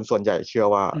คนส่วนใหญ่เชื่อ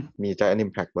ว่ามี giant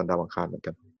impact บนดาวอังคารเหมือน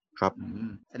กันครับ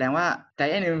แสดงว่า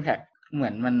giant impact เหมื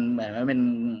อนมันเป็น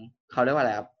เขาเรียกว่าอะไ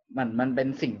รครับมันเป็น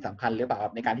สิ่งสำคัญหรือเปล่าครั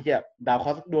บในการที่จะดาวเคร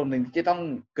าะห์ดวงหนึ่งที่จะต้อง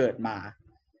เกิดมา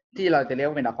ที่เราจะเรียก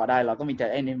ว่าเป็นดาวเคราะห์ได้เราต้องมี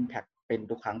giant impact เป็น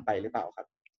ทุกครั้งไปหรือเปล่าครับ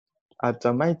อาจจะ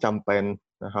ไม่จำเป็น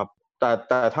นะครับแ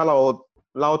ต่ถ้าเรา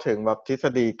เล่าถึงแบบทฤษ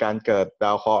ฎีการเกิดด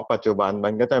าวเคราะห์ปัจจุบันมั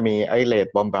นก็จะมีไอ้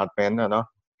rate bombardment เนาะ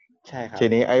ใช่ครับที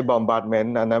นี้ไอ้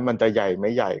bombardment อันนั้นมันจะใหญ่ไ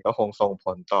ม่ใหญ่ก็คงส่งผ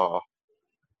ลต่อ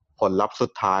ผลลัพธ์สุ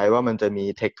ดท้ายว่ามันจะมี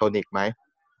เทคโทนิกไหม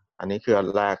อันนี้คืออัน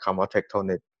แรกคำว่าเทคโท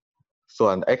นิกส่ว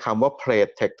นไอ้คำว่าเพลท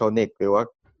เทคโทนิกหรือว่า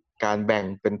การแบ่ง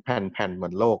เป็นแผ่นๆเหมื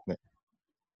อนโลกเนี่ย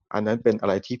อันนั้นเป็นอะ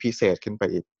ไรที่พิเศษขึ้นไป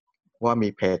อีกว่ามี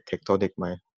เพลทเทคโทนิกไหม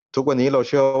ทุกวันนี้เราเ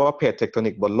ชื่อว่าเพลทเทคโทนิ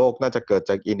กบนโลกน่าจะเกิด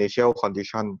จาก initial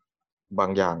condition บา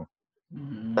งอย่าง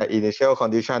แต่ initial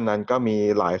condition นั้นก็มี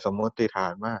หลายสมมติฐา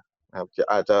นมากนะครับ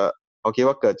อาจจะเขาคิด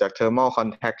ว่าเกิดจาก thermal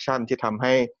contraction ที่ทำใ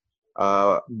ห้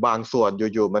บางส่วน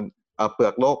อยู่ๆมันเปลื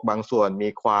อกโลกบางส่วนมี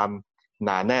ความหน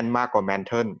าแน่นมากกว่าแมนเ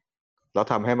ทิลแล้ว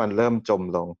ทำให้มันเริ่มจม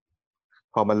ลง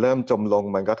พอมันเริ่มจมลง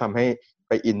มันก็ทำให้ไ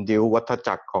ปอินดิววัฏ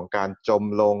จักรของการจม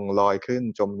ลงลอยขึ้น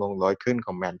จมลงลอยขึ้นข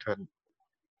องแมนเทิล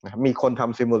นะครับมีคนท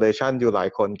ำซิมูเลชันอยู่หลาย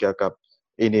คนเกี่ยวกับ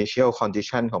initial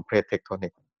condition ของ plate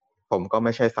tectonic ผมก็ไ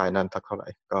ม่ใช่สายนั้นสักเท่าไหร่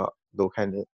ก็ดูแค่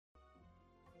นี้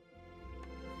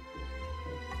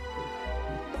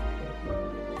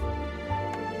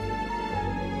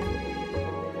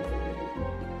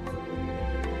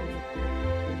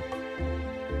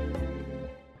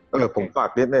ผมฝาก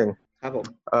นิดนึงครับผม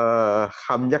ค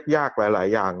ำยากๆหลาย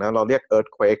ๆอย่างนะเราเรียก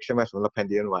earthquake ใช่ไหมสำหรับแผ่น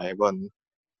ดินไหว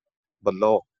บนโล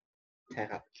กใช่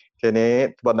ครับทีนี้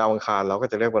บนดาวอังคารเราก็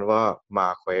จะเรียกมันว่า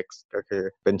Marquakes ก็คือ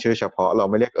เป็นชื่อเฉพาะเรา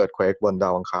ไม่เรียก earthquake บนดา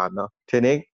วอังคารเนาะที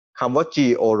นี้คำว่า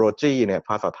geology เนี่ยภ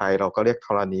าษาไทยเราก็เรียกธ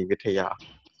รณีวิทยา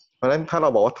เพราะฉะนั้นถ้าเรา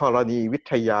บอกว่าธรณีวิ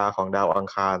ทยาของดาวอัง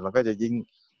คารมันก็จะยิ่ง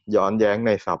ย้อนแย้งใ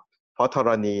นศัพท์เพราะธร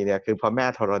ณีเนี่ยคือพระแม่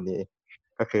ธรณี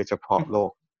ก็คือเฉพาะโล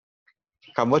ก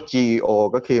คำว่า Geo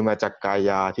ก็คือมาจากกา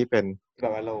ยาที่เป็น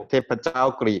เทพเจ้า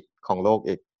กรีกของโลก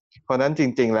อีกเพราะนั้นจ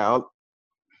ริงๆแล้ว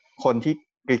คนที่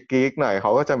กรีกหน่อยเข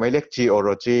าก็จะไม่เรียก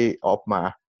geology of มา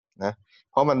นะ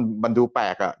เพราะมันดูแปล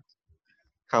กอะ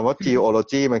คำว่า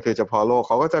geology มันคือเฉพาะโลกเ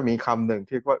ขาก็จะมีคำหนึ่ง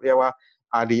ที่เรียกว่า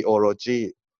areology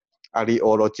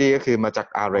ก็คือมาจาก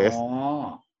Ares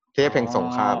เทพแห่งสง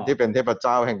ครามที่เป็นเทพเ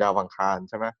จ้าแห่งดาวอังคาร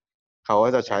ใช่ไหมเขาก็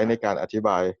จะใช้ในการอธิบ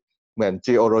ายเหมือน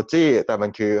geology แต่มั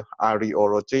นคือ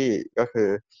areology ก็คือ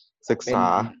ศึกษา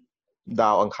ดา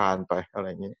วอังคารไปอะไร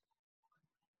อย่างนี้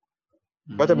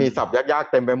ก็จะมีศัพท์ยาก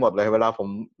ๆเต็มไปหมดเลยเวลาผม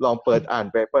ลองเปิดอ่าน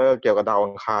เปเปอร์เกี่ยวกับดาว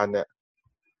อังคารเนี่ย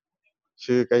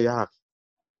ชื่อก็ยาก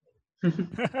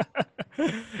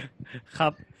ครั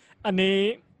บอันนี้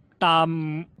ตาม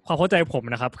ความเข้าใจผม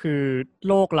นะครับคือ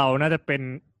โลกเราน่าจะเป็น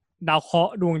ดาวเคราะ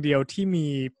ห์ดวงเดียวที่มี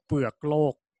เปลือกโล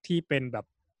กที่เป็นแบบ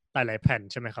หลายๆแผ่น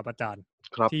ใช่ไหมครับอาจารย์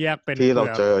ที่แยกเป็นที่เรา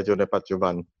เจออยู่ในปัจจุบั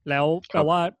นแล้วแปล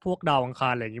ว่าพวกดาวอังคา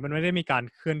รอะไรอย่างนี้มันไม่ได้มีการ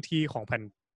เคลื่อนที่ของแผ่น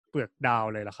เปลือกดาว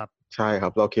เลยเหรอครับใช่ครั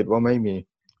บเราคิดว่าไม่มี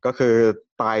ก็คือ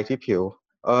ตายที่ผิว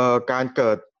การเ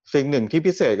กิดสิ่งหนึ่งที่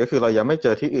พิเศษก็คือเรายังไม่เจ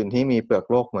อที่อื่นที่มีเปลือก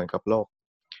โลกเหมือนกับโลก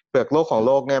เปลือกโลกของโ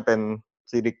ลกเนี่ยเป็น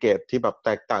ซิลิเกตที่แบบแต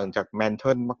กต่างจากแมนเ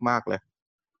ทิลมากๆเลย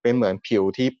เป็นเหมือนผิว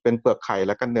ที่เป็นเปลือกไข่แ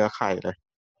ล้วก็เนื้อไข่เลย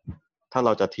ถ้าเร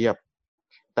าจะเทียบ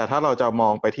แต่ถ้าเราจะมอ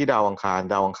งไปที่ดาวอังคาร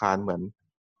เหมื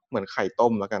อนไข่ต้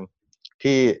มแล้วกัน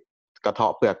ที่กระเทา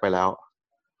ะเปลือกไปแล้ว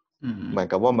เหมือน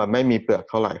กับว่ามันไม่มีเปลือก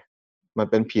เท่าไหร่มัน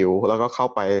เป็นผิวแล้วก็เข้า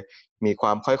ไปมีคว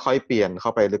ามค่อยๆเปลี่ยนเข้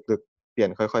าไปลึกๆเปลี่ยน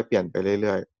ค่อยๆเปลี่ยนไปเ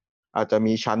รื่อยๆอาจจะ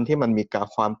มีชั้นที่มันมี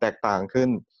ความแตกต่างขึ้น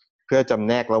เพื่อจำแ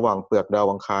นกระหว่างเปลือกดาว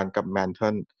อังคารกับแมนเทิ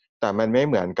ลแต่มันไม่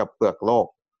เหมือนกับเปลือกโลก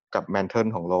กับแมนเทิล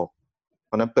ของโลกเพ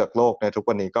ราะนั้นเปลือกโลกในทุก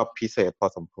วันนี้ก็พิเศษพอ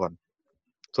สมควร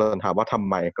ส่วนถามว่าทำ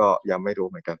ไมก็ยังไม่รู้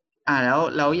เหมือนกัน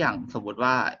แล้วอย่างสมมติ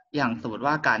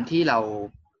ว่าการที่เรา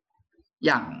อ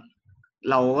ย่าง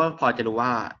เราก็พอจะรู้ว่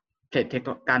า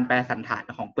การแปรสันฐาน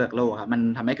ของเปลือกโลกครับมัน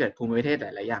ทำให้เกิดภูมิประเทศหล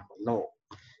ายๆอย่างบนโลก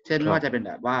เช่นว่าจะเป็นแ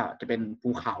บบว่าจะเป็นภู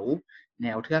เขาแน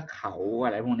วเทือกเขาอ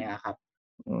ะไรพวกนี้ครับ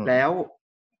แ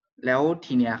ล้ว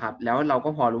ทีเนี้ยครับแล้วเราก็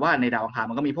พอรู้ว่าในดาวอังคาร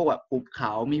มันก็มีพวกแบบภูเข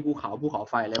า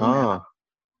ไฟอะไรพวกนี้ครับ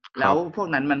แล้วพวก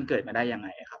นั้นมันเกิดมาได้ยังไง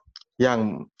ครับอย่าง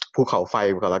ภูเขาไฟ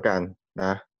ก็แล้วกันน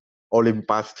ะโอลิม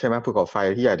ปัสใช่ไหมภูเขาไฟ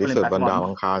ที่ใหญ่ที่สุดบนดาว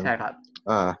อังคารใช่ครับ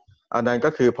อันนั้นก็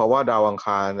คือเพราะว่าดาวอังค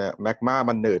ารเนี่ยแมกมา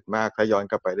มันหนืดมากถ้าย้อน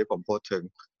กลับไปที่ผมพูดถึง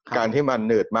การที่มัน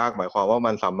หนืดมากหมายความว่า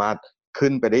มันสามารถขึ้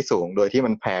นไปได้สูงโดยที่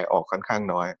มันแผ่ออกค่อนข้าง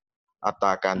น้อยอัตร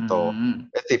าการโต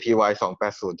SCPY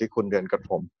 280ที่คุณเรียนกับ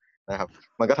ผม นะครับ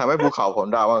มันก็ทำให้ภูเขาของ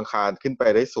ดาวอังคารขึ้นไป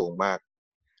ได้สูงมาก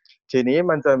ทีนี้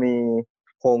มันจะมี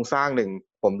โครงสร้างหนึ่ง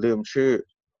ผมลืมชื่อ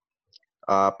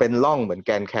เป็นร่องเหมือนแก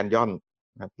รนด์แคนยอน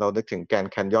นะครับเรานึกถึงแกรน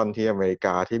ด์แคนยอนที่อเมริก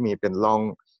าที่มีเป็นร่อง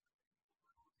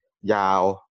ยาว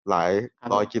หลาย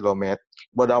ร้อยกิโลเมตร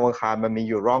บนดาวอังคารมันมี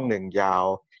อยู่ร่องหนึ่งยาว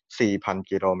 4,000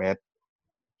 กิโลเมตร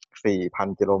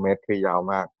 4,000 กิโลเมตรคือยาว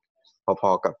มากพ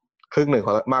อๆกับครึ่งหนึ่งข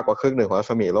องมากกว่าครึ่งหนึ่งของรั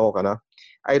ศมีโลกอะเนาะ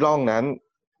ไอ้ร่องนั้น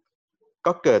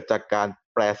ก็เกิดจากการ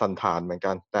แปรสันฐานเหมือน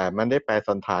กันแต่มันได้แปร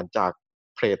สันฐานจาก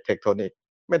เพลทเทคโทนิก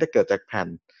ไม่ได้เกิดจากแผ่น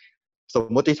สม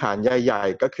มติฐานใหญ่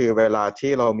ๆก็คือเวลา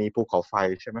ที่เรามีภูเขาไฟ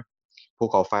ใช่ไหมภู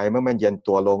เขาไฟเมื่อมันเย็น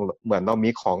ตัวลงเหมือนเรามี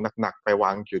ของหนักๆไปว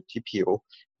างอยู่ที่ผิว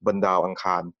บนดาวอังค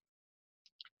าร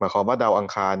หมายความว่าดาวอัง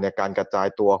คารเนี่ยการกระจาย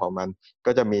ตัวของมัน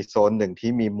ก็จะมีโซนหนึ่ง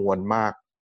ที่มีมวลมาก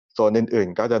โซนอื่น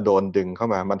ๆก็จะโดนดึงเข้า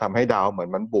มามันทำให้ดาวเหมือน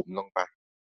มันบุ๋มลงไป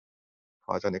พ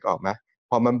อจะนึกออกไหม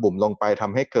พอมันบุ๋มลงไปท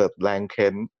ำให้เกิดแรงเค้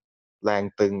นแรง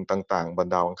ตึงต่างๆบน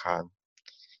ดาวอังคาร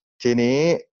ทีนี้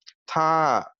ถ้า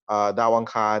ดาวอัง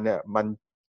คารเนี่ยมัน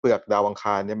เปลือกดาวอังค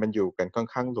ารเนี่ยมันอยู่กันค่อน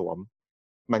ข้างหลวม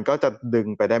มันก็จะดึง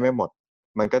ไปได้ไม่หมด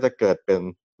มันก็จะเกิดเป็น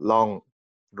ร่อง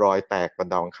รอยแตกบน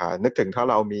ดาวอังคารนึกถึงถ้า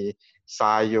เรามีทร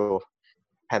ายอยู่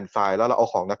แผ่นทรายแล้วเราเอา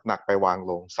ของหนักๆไปวาง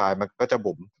ลงทรายมันก็จะ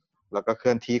บุ๋มแล้วก็เค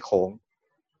ลื่อนที่โค้ง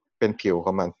เป็นผิวข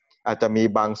องมันอาจจะมี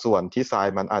บางส่วนที่ทราย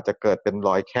มันอาจจะเกิดเป็นร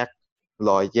อยแคก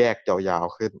รอยแยกยาว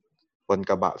ๆขึ้นบน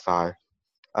กระบะทราย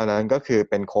อันนั้นก็คือ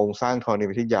เป็นโครงสร้างธรณี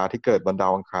วิทยาที่เกิดบนดา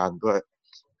วอังคารด้วย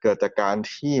เกิดจากการ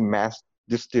ที่ mass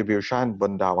distribution บ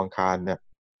นดาวอังคารเนี่ย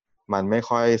มันไม่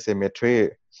ค่อย symmetry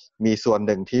มีส่วนห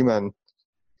นึ่งที่มัน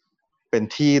เป็น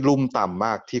ที่ลุ่มต่ำม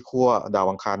ากที่ขั้วดาว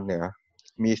อังคารเหนือ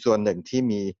มีส่วนหนึ่งที่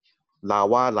มีลา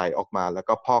วาไหลออกมาแล้ว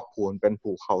ก็พอกพูนเป็น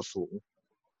ภูเขาสูง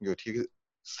อยู่ที่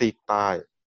ซีกใต้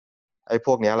ไอ้พ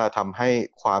วกนี้แหละทำให้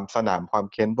ความสนามความ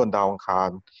เค้นบนดาวอังคาร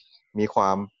มีคว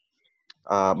าม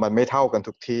มันไม่เท่ากัน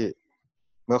ทุกที่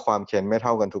เมื่อความเค้นไม่เ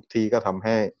ท่ากันทุกที่ก็ทำใ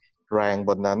ห้แรงบ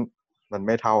นนั้นมันไ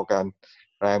ม่เท่ากัน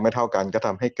แรงไม่เท่ากันก็ท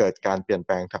ำให้เกิดการเปลี่ยนแป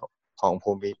ลงของภู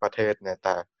มิประเทศในแ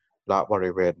ต่ละบ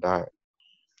ริเวณได้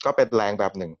ก็เป็นแรงแบ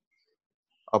บหนึ่ง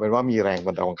เอาเป็นว่ามีแรงบ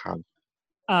นดาวอังคาร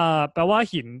แปลว่า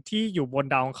หินที่อยู่บน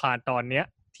ดาวอังคารตอนเนี้ย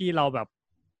ที่เราแบบ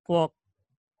พวก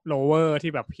โลเวอร์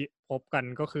ที่แบบพบกัน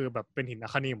ก็คือแบบเป็นหินอะ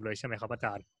คานีหมดเลยใช่ไหมครับอาจ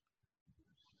ารย์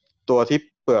ตัวที่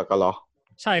เปลือกอะเหรอ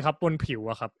ใช่ครับบนผิว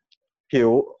อะครับผิว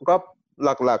ก็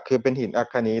หลักๆคือเป็นหินอะ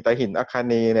คานีแต่หินอะคา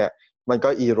นีเนี่ยมันก็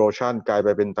อีโรชันกลายไป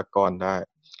เป็นตะกอนได้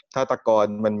ถ้าตะกอน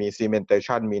มันมีซีเมนเท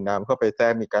ชันมีน้ำเข้าไปแทร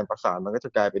กมีการประสานมันก็จะ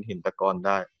กลายเป็นหินตะกอนไ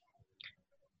ด้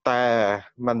แต่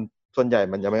มันส่วนใหญ่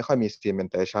มันยังไม่ค่อยมีซีเมน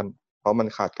เทชันเพราะมัน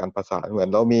ขาดการประสานเหมือน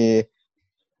เรามี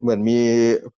เหมือนมี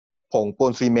ผงปู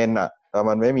นซีเมนต์อ่ะแต่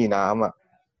มันไม่มีน้ำอ่ะ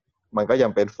มันก็ยั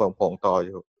งเป็นผงต่ออ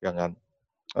ยู่อย่างนั้น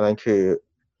อันนั้นคือ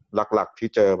หลักๆที่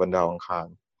เจอบนดาวอังคาร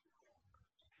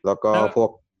แล้วก็พวก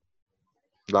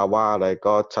ลาวาอะไร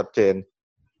ก็ชัดเจน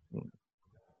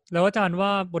แล้วอาจารย์ว่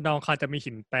าบนดาวอังคารจะมี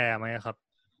หินแปรไหมครับ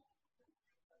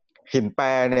หินแปร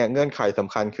เนี่ยเงื่อนไขส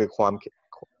ำคัญคือความ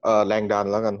แรงดัน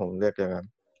แล้วกันผมเรียกอย่างนั้น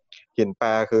หินแปร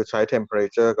คือใช้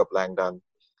temperature กับแรงดัน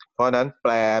เพราะนั้นแป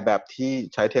รแบบที่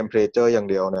ใช้ temperature อย่าง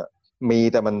เดียวเนี่ยมี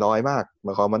แต่มันน้อยมากหม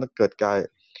ายความว่ามันต้องเกิดกาย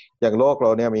อย่างโลกเร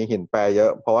าเนี่ยมีหินแปรเยอ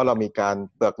ะเพราะว่าเรามีการ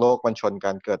เปลือกโลกมันชนกั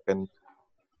นเกิดเป็น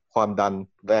ความดัน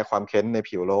และความเค้นใน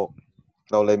ผิวโลก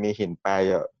เราเลยมีหินแปร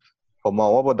เยอะผมมอง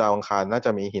ว่าบนดาวอังคารน่าจ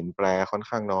ะมีหินแปรค่อน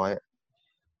ข้างน้อย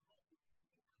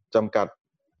จำกัด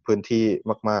พื้นที่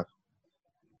มาก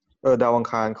ๆดาวอัง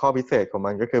คารข้อพิเศษของ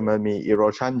มันก็คือมันมี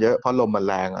erosion เยอะเพราะลมมัน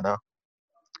แรงอะเนาะ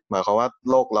หมายความว่า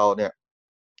โลกเราเนี่ย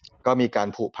ก็มีการ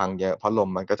ผุพังเยอะเพราะลม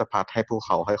มันก็จะพัดให้ภูเข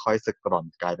าค่อยๆสึกกร่อน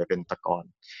กลายไปเป็นตะกอน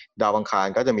ดาวอังคาร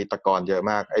ก็จะมีตะกอนเยอะ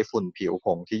มากไอ้ฝุ่นผิวผ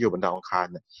งที่อยู่บนดาวอังคาร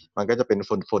เนี่ยมันก็จะเป็น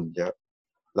ฝุ่นเยอะ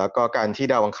แล้วก็การที่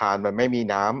ดาวอังคารมันไม่มี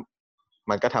น้ำ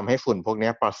มันก็ทำให้ฝุ่นพวกนี้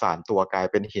ประสานตัวกลาย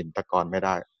เป็นหินตะกอนไม่ไ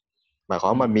ด้หมายความ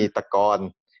ว่ามันมีตะกอน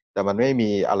แต่มันไม่มี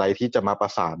อะไรที่จะมาปร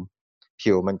ะสาน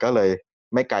ผิวมันก็เลย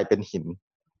ไม่กลายเป็นหิน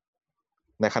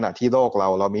ในขณะที่โลก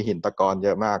เรามีหินตะกอนเย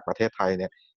อะมากประเทศไทยเนี่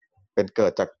ยเป็นเกิ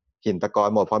ดจากหินตะกอน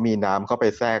หมดเพราะมีน้ำเข้าไป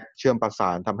แทรกเชื่อมประส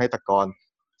านทำให้ตะกอน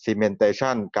ซีเมนเท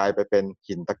ชันกลายไปเป็น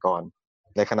หินตะกอน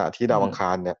ในขณะที่ดาวอังค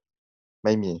ารเนี่ยไ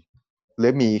ม่มีหรื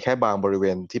อมีแค่บางบริเว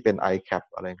ณที่เป็นไอแคป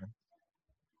อะไรนั้น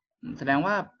แสดง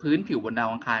ว่าพื้นผิวบนดาว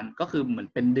อังคารก็คือเหมือน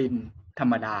เป็นดินธร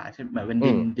รมดาใช่ไหมเหมือนเป็น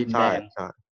ดินแดง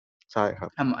ใช่ครับ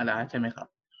ธรรมดาใช่ไหมครับ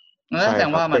แสใช่ด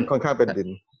งว่ามันค่อนข้างเป็นดิน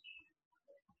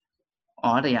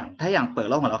แต่ถ้าอย่างเปลือก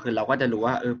โลกของเราคือเราก็จะรู้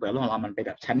ว่าเปลือกโลกของเรามันเป็นแ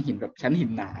บบชั้นหินแบบชั้นหิน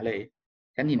หนาเลย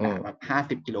ชั้นหินหนาแบบ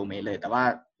50 กิโลเมตรเลยแต่ว่า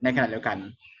ในขณะเดียวกัน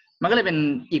มันก็เลยเป็น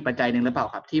อีกปัจจัยหนึ่งหรือเปล่า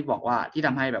ครับที่บอกว่าที่ท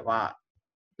ำให้แบบว่า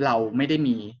เราไม่ได้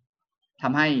มีท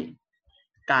ำให้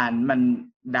การมัน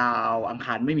ดาวอังค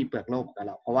ารไม่มีเปลือกโลกกับเ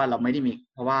ราเพราะว่าเราไม่ได้มี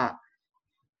เพราะว่า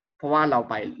เ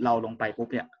ราลงไปปุ๊บ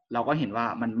เนี่ยเราก็เห็นว่า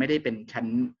มันไม่ได้เป็นชั้น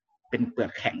เป็นเปลือ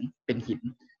กแข็งเป็นหิน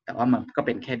แต่ว่ามันก็เ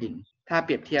ป็นแค่ดินถ้าเป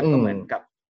รียบเทียบก็เหมือนกับ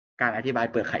การอธิบาย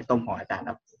เปลือกไข่ต้มของอาจารย์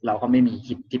ครับเราก็ไม่มี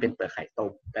หินที่เป็นเปลือกไข่ต้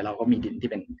มแต่เราก็มีดินที่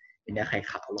เป็นเนื้อไข่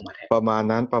ขาวลงมาแทนประมาณ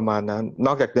นั้นน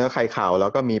อกจากเนื้อไข่ขาวแล้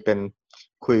วก็มีเป็น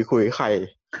ขุยไข่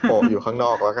โผล่อยู่ข้างน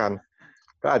อกแล้วกัน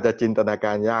ก็อาจจะจินตนาก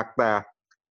ารยากแต่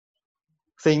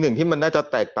สิ่งหนึ่งที่มันน่าจะ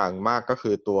แตกต่างมากก็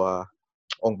คือตัว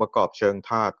องค์ประกอบเชิง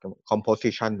ธาตุ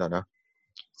composition นะ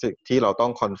สิ่งที่เราต้อ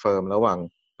งคอนเฟิร์มระหว่าง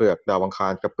เปลือกดาวอังคา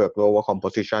รกับเปลือกโลกว่า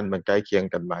composition มันใกล้เคียง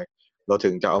กันไหมเราถึ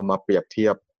งจะเอามาเปรียบเที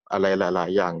ยบอะไรหลาย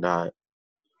ๆอย่างได้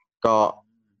ก็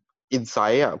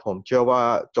insight ผมเชื่อว่า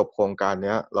จบโครงการ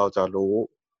นี้เราจะรู้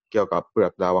เกี่ยวกับเปลือ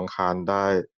กดาวอังคารได้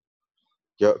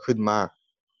เยอะขึ้นมาก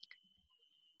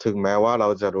ถึงแม้ว่าเรา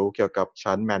จะรู้เกี่ยวกับ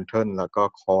ชั้นแมนเทิลแล้วก็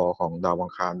คอของดาวอั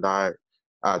งคารได้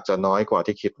อาจจะน้อยกว่า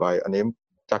ที่คิดไว้อันนี้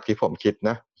จากที่ผมคิด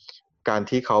นะการ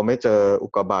ที่เขาไม่เจออุ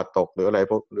กกาบาตตกหรืออะไร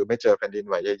พวกหรือไม่เจอแผ่นดิน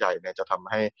ไหวใหญ่ๆเนี่ยจะทำ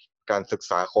ให้การศึก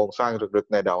ษาโครงสร้างลึก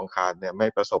ๆในดาวอังคารเนี่ยไม่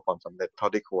ประสบความสำเร็จเท่า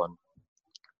ที่ควร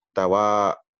แต่ว่า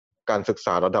การศึกษ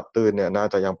าระดับตื้นเนี่ยน่า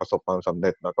จะยังประสบความสำเ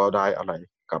ร็จแล้วก็ได้อะไร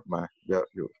กลับมาเยอะ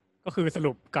อยู่ก็คือส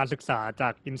รุปการศึกษาจา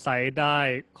ก Insight ได้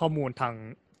ข้อมูลทาง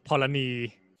ธรณี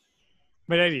ไ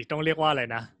ม่ได้ดิต้องเรียกว่าอะไร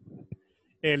นะ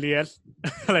เอเลียส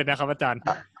อะไรนะครับอาจารย์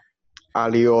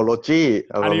Archaeology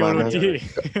ประมาณนั้น Archaeology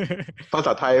ภาษ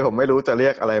าไทยผมไม่รู้จะเรี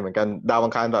ยกอะไรเหมือนกันดาวอั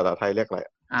งคารภาษาไทยเรียกอะไร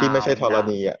ที่ไม่ใช่ธร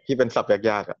ณีที่เป็นศัพท์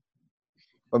ยาก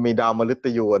ๆมันมีดาวมฤต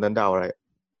ยูอันนั้นดาวอะไร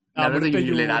ดาวมฤต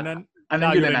ยูนั้นอันนั้น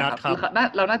อยู่ในนั้นครับ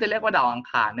เราน่าจะเรียกว่าดาวอัง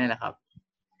คารเนี่ยแหละครับ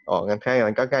งั้นแค่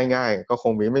นั้นก็ง่ายๆก็ค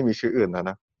งไม่มีชื่ออื่นนะ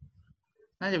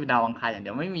น่าจะเป็นดาวอังคารอย่างเดี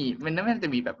ยวไม่มีมันไม่น่าจะ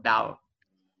มีแบบดาว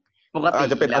ปกติอาจ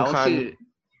จะเป็นแล้วชื่อ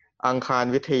อังคาร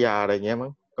วิทยาอะไรเงี้ยมั้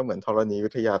งก็เหมือนธรณีวิ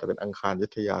ทยาแต่เป็นอังคารวิ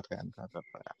ทยาแทนครับ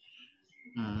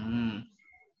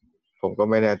ผมก็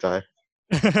ไม่แน่ใจ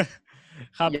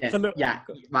ครับอยาก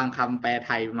บางคำแปลไท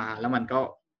ยมาแล้วมันก็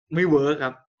ไม่เวิร์คค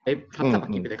รับทับศัพท์อั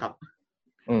งกฤษไปเลยครับ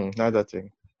น่าจะจริง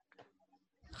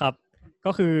ครับ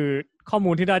ก็คือข้อ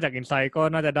มูลที่ได้จาก Insight ก็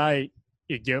น่าจะได้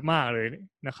อีกเยอะมากเลย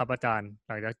นะครับอาจารย์ห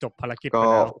ลังจากจบภารกิจไป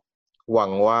แล้วหวั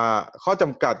งว่าข้อจ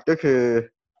ำกัดก็คือ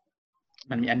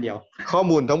มันมีอันเดียวข้อ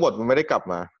มูลทั้งหมดมันไม่ได้กลับ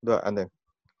มาด้วยอันหนึ่ง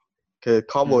คือ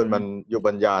ข้อมูลมันอยู่บ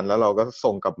นยานแล้วเราก็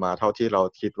ส่งกลับมาเท่าที่เรา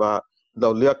คิดว่าเรา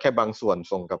เลือกแค่บางส่วน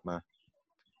ส่งกลับมา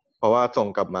เพราะว่าส่ง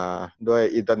กลับมาด้วย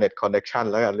อินเทอร์เน็ตคอนเนคชั่น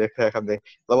แล้วกันเรียกแค่คำนี้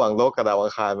ระหว่างโลกกับดาวอั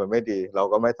งคารมันไม่ดีเรา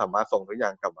ก็ไม่สามารถส่งทุกอย่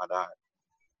างกลับมาได้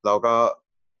เราก็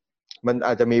มันอ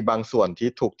าจจะมีบางส่วนที่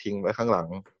ถูกทิ้งไว้ข้างหลัง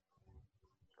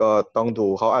ก็ต้องดู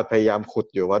เขาอาจพยายามขุด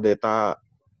อยู่ว่า data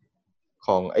ข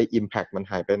องไอ้ impact มัน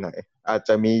หายไปไหนอาจจ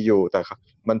ะมีอยู่แต่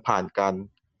มันผ่านการ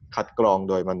คัดกรอง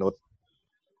โดยมนุษย์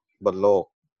บนโลก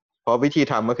เพราะวิธี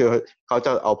ทำก็คือเขาจ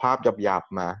ะเอาภาพหยาบ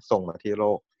ๆมาส่งมาที่โล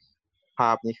กภ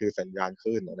าพนี่คือสัญญาณค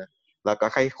ลื่นนะแล้วก็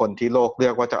ให้คนที่โลกเลื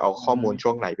อกว่าจะเอาข้อมูลช่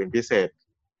วงไหนเป็นพิเศษ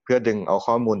เพื่อดึงเอา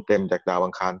ข้อมูลเต็มจากดาว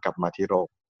อังคารกลับมาที่โลก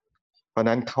เพราะ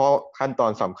นั้นขั้นตอ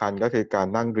นสำคัญก็คือการ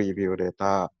นั่งรีวิว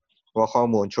data ว่าข้อ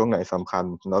มูลช่วงไหนสำคัญ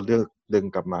เราเลือกดึง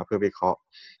กลับมาเพื่อวิเคราะห์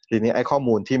ทีนี้ไอ้ข้อ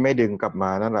มูลที่ไม่ดึงกลับม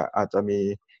านั่นแหละอาจจะมี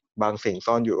บางสิ่ง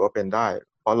ซ่อนอยู่ก็เป็นได้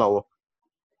เพราะเรา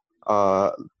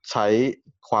ใช้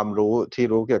ความรู้ที่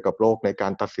รู้เกี่ยวกับโลกในกา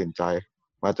รตัดสินใจ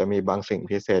มันจะมีบางสิ่ง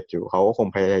พิเศษอยู่เขาก็คง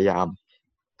พยายาม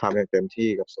ทำอย่างเต็มที่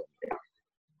กับส่วนนี้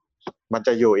มันจ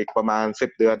ะอยู่อีกประมาณ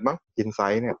10 เดือนมั้ง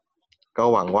Insight เนี่ยก็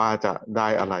หวังว่าจะได้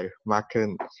อะไรมากขึ้น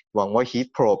หวังว่า Heat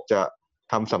Probe จะ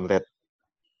ทำสำเร็จ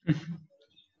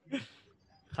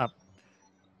ครับ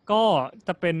ก็จ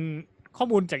ะเป็นข้อ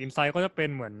มูลจาก Insight ก็จะเป็น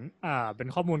เหมือนเป็น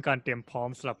ข้อมูลการเตรียมพร้อม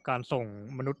สำหรับการส่ง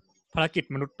ภารกิจ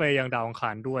มนุษย์ไปยังดาวอังค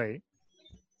ารด้วย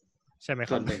ใช่ไหม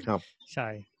ครับครับใช่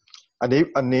อัน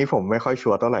นี้ผมไม่ค่อยชั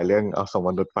วร์เท่าไหร่เรื่องเอาส่ง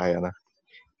มนุษย์ไปนะ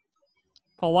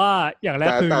เพราะว่าอย่างแรก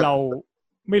คือเรา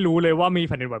ไม่รู้เลยว่ามีแ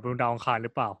ผ่นดินไหวบนดาวอังคารห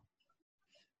รือเปล่า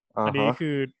อันนี้คื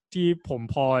อที่ผม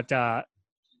พอ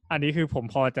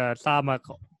จะทราบ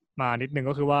มานิดนึง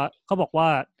ก็คือว่าเขาบอกว่า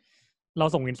เรา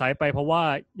ส่ง Insight ไปเพราะว่า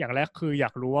อย่างแรกคืออยา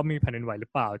กรู้ว่ามีแผ่นดินไหวหรื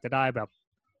อเปล่าจะได้แบบ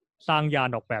สร้างยาน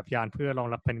ออกแบบยานเพื่อรอง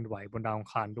รับแผ่นดินไหวบนดาวอัง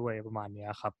คารด้วยประมาณนี้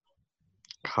ครับ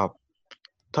ครับ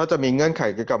ถ้าจะมีเงื่อนไข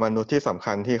เกี่ยวกับมนุษย์ที่สำ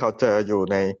คัญที่เขาเจออยู่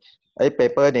ในไอ้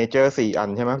paper nature 4 อัน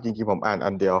ใช่ไหมจริงๆผมอ่าน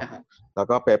อันเดียวแล้ว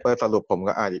ก็ paper สรุปผม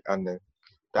ก็อ่านอีกอันนึง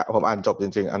แต่ผมอ่านจบจ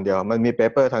ริงๆอันเดียวมันมี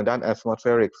paper ทางด้าน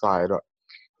atmospheric science ด้วย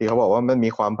ที่เขาบอกว่ามันมี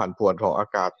ความผันผวนของอา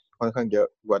กาศค่อนข้างเยอะ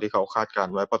กว่าที่เขาคาดการ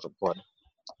ไว้พอสมควร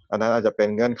อันนั้นอาจจะเป็น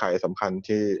เงื่อนไขสำคัญ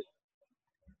ที่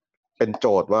เป็นโจ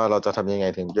ทย์ว่าเราจะทำยังไง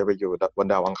ถึงจะไปอยู่บน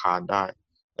ดาวอังคารได้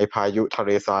ไอ้พายุทะเล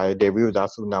ทรายเดวิลดั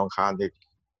สบนดาวอังคารอีก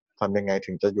ทำยังไง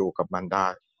ถึงจะอยู่กับมันได้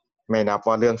ไม่นับ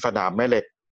ว่าเรื่องสนามแม่เหล็ก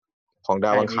ของด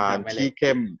าวอังคารที่เ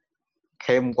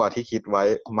ข้มกว่าที่คิดไว้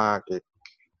มากอีก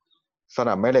สน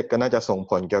ามแม่เหล็กก็น่าจะส่ง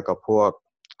ผลเกี่ยวกับพวก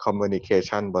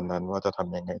communication บนนั้นว่าจะท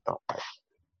ำยังไงต่อไป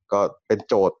ก็เป็น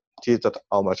โจทย์ที่จะ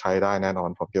เอามาใช้ได้แน่นอน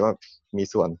ผมคิดว่ามี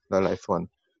ส่วนหลายๆส่วน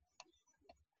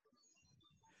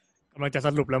กำลังจะส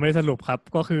รุปแล้วไม่สรุปครับ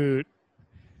ก็คือ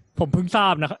ผมเพิ่งทรา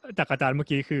บนะจากอาจารย์เมื่อ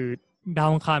กี้คือดาว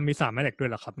อังคารมีสนามแม่เหล็กด้วย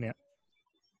เหรอครับเนี่ย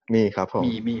มีครับผม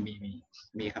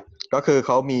มีครับก็คือเข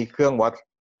ามีเครื่องวัด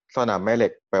สนามแม่เหล็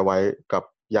กไปไว้กับ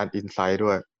ยานอินไซต์ด้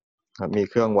วยมี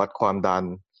เครื่องวัดความดัน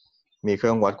มีเค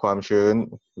รื่องวัดความชื้น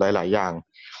หลายๆอย่าง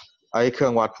ไอ้เครื่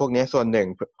องวัดพวกนี้ส่วนหนึ่ง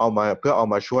เอา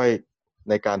มาช่วย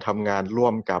ในการทำงานร่ว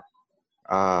มกับ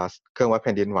เครื่องวัดแ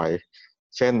ผ่นดินไหว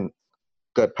เช่น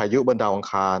เกิดพายุบนดาวอัง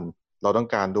คารเราต้อง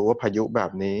การดูว่าพายุแบ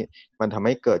บนี้มันทำใ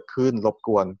ห้เกิดคลื่นรบก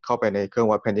วนเข้าไปในเครื่อง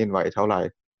วัดแผ่นดินไหวเท่าไหร่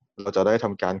เราจะได้ท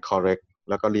ำการ correct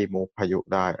แล้วก็ remove พายุ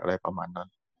ได้อะไรประมาณนั้น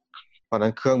เพราะนั้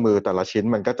นเครื่องมือแต่ละชิ้น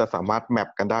มันก็จะสามารถแมป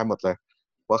กันได้หมดเลย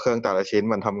ว่าเครื่องแต่ละชิ้น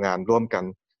มันทำงานร่วมกัน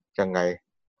ยังไง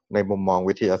ในมุมมอง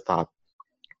วิทยาศาสตร์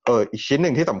อีกชิ้นห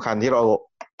นึ่งที่สำคัญที่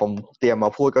ผมเตรียมมา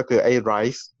พูดก็คือไอ้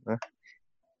RISE นะ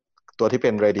ตัวที่เป็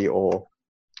นเรดิโอ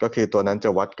ก็คือตัวนั้นจะ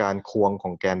วัดการควงข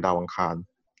องแกนดาวอังคาร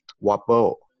wobble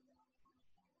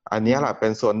อันนี้แหละเป็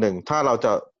นส่วนหนึ่งถ้าเราจ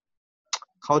ะ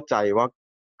เข้าใจว่า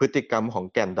พฤติกรรมของ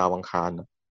แกนดาวอังคาร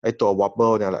ไอ้ตัว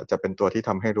wobble เนี่ยแหละจะเป็นตัวที่ท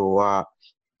ำให้รู้ว่า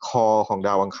คอของด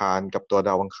าวอังคารกับตัวด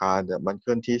าวอังคารเนี่ยมันเค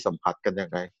ลื่อนที่สัมผัสกันยั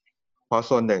งไงเพราะ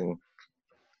ส่วนหนึ่ง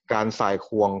การสายค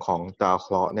วงของดาวเค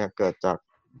ราะห์เนี่ยเกิดจาก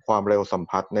ความเร็วสัม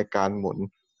พัทธ์ในการหมุน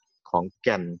ของแ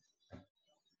ก่น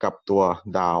กับตัว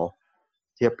ดาว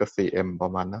เทียบกับ cm ปร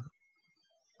ะมาณนั้น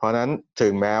เพราะนั้นถึ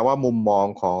งแม้ว่ามุมมอง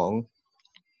ของ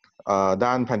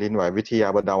ด้านแผ่นดินไหววิทยา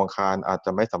บนดาวอังคารอาจจ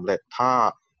ะไม่สำเร็จถ้า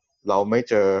เราไม่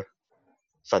เจอ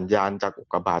สัญญาณจากอุก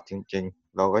กาบาตจริง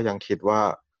ๆเราก็ยังคิดว่า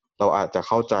เราอาจจะ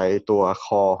เข้าใจตัวค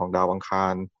อของดาวอังคา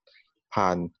รผ่า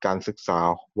นการศึกษา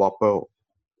wobble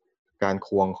การค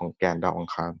วงของแกนดาวอัง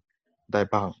คารได้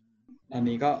บ้างตอน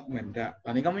นี้ก็เหมือนจะตอ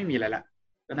นนี้ก็ไม่มีอะไรละ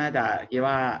ก็น่าจะคิด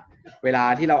ว่าเวลา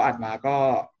ที่เราอัดมาก็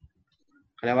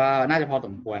เขาเรียกว่าน่าจะพอส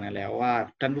มควรนะแล้วว่า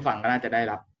ท่านผู้ฟังก็น่าจะได้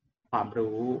รับความ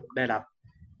รู้ได้รับ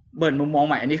เปิดมุมมองใ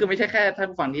หม่อันนี้คือไม่ใช่แค่ท่าน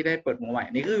ผู้ฟังที่ได้เปิดมุมมองใหม่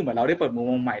นี่คือเหมือนเราได้เปิดมุม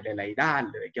มองใหม่หลายๆด้าน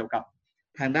เลยเกี่ยวกับ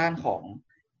ทางด้านของ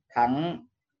ทั้ง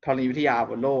ธรณีวิทยา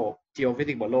บนโลก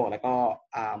geophysics บนโลกแล้วก็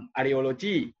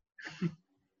archaeology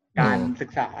การศึ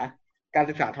กษ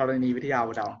าธรณีวิทยาบ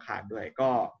นดาวอังคารด้วยก็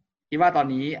คิดว่าตอน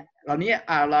นี้เ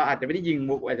ราอาจจะไม่ได้ยิง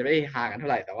มุกอาจจะไม่ได้หากันเท่า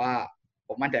ไหร่แต่ว่าผ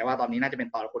มมั่นใจว่าตอนนี้น่าจะเป็น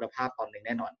ตอนคุณภาพตอนหนึ่งแ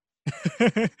น่นอน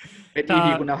เป็น EP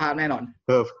คุณภาพแน่นอน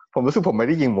ผมรู้สึกผมไม่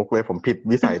ได้ยิงมุกเลยผมผิด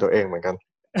วิสัยตัวเองเหมือนกัน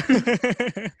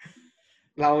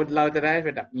เราจะได้เ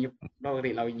ป็นแบบมีปก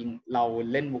ติเรา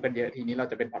เล่นมุกกันเยอะทีนี้เรา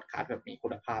จะเป็นพอดคาสต์แบบมีคุ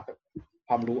ณภาพแบบค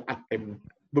วามรู้อัดเต็ม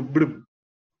บึ้ม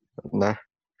นะ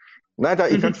น่าจะ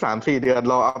อีกสัก 3-4 เดือน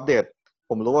รออัปเดต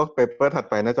ผมรู้ว่าเปเปอร์ถัด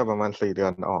ไปน่าจะประมาณ4 เดือ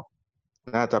นออก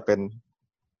น่าจะเป็น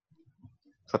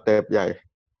สเต็ปใหญ่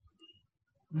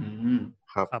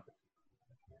ครับ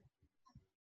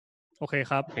โอเค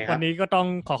ครับวันนี้ก็ต้อง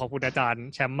ขอบคุณอาจารย์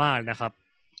แชมป์มากนะครับ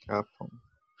ครับผม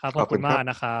ครับขอบคุณมาก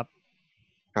นะครับ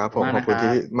ครับผมขอบคุณ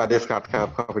ที่มาดิสคัสครับ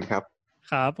ขอบคุณครับ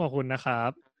ครับขอบคุณนะครั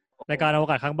บรายการอว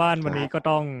กาศข้างบ้านวันนี้ก็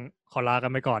ต้องขอลากั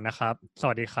นไปก่อนนะครับส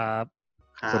วัสดีครับ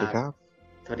สวัสดีครับ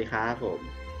สวัสดีครับผ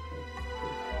ม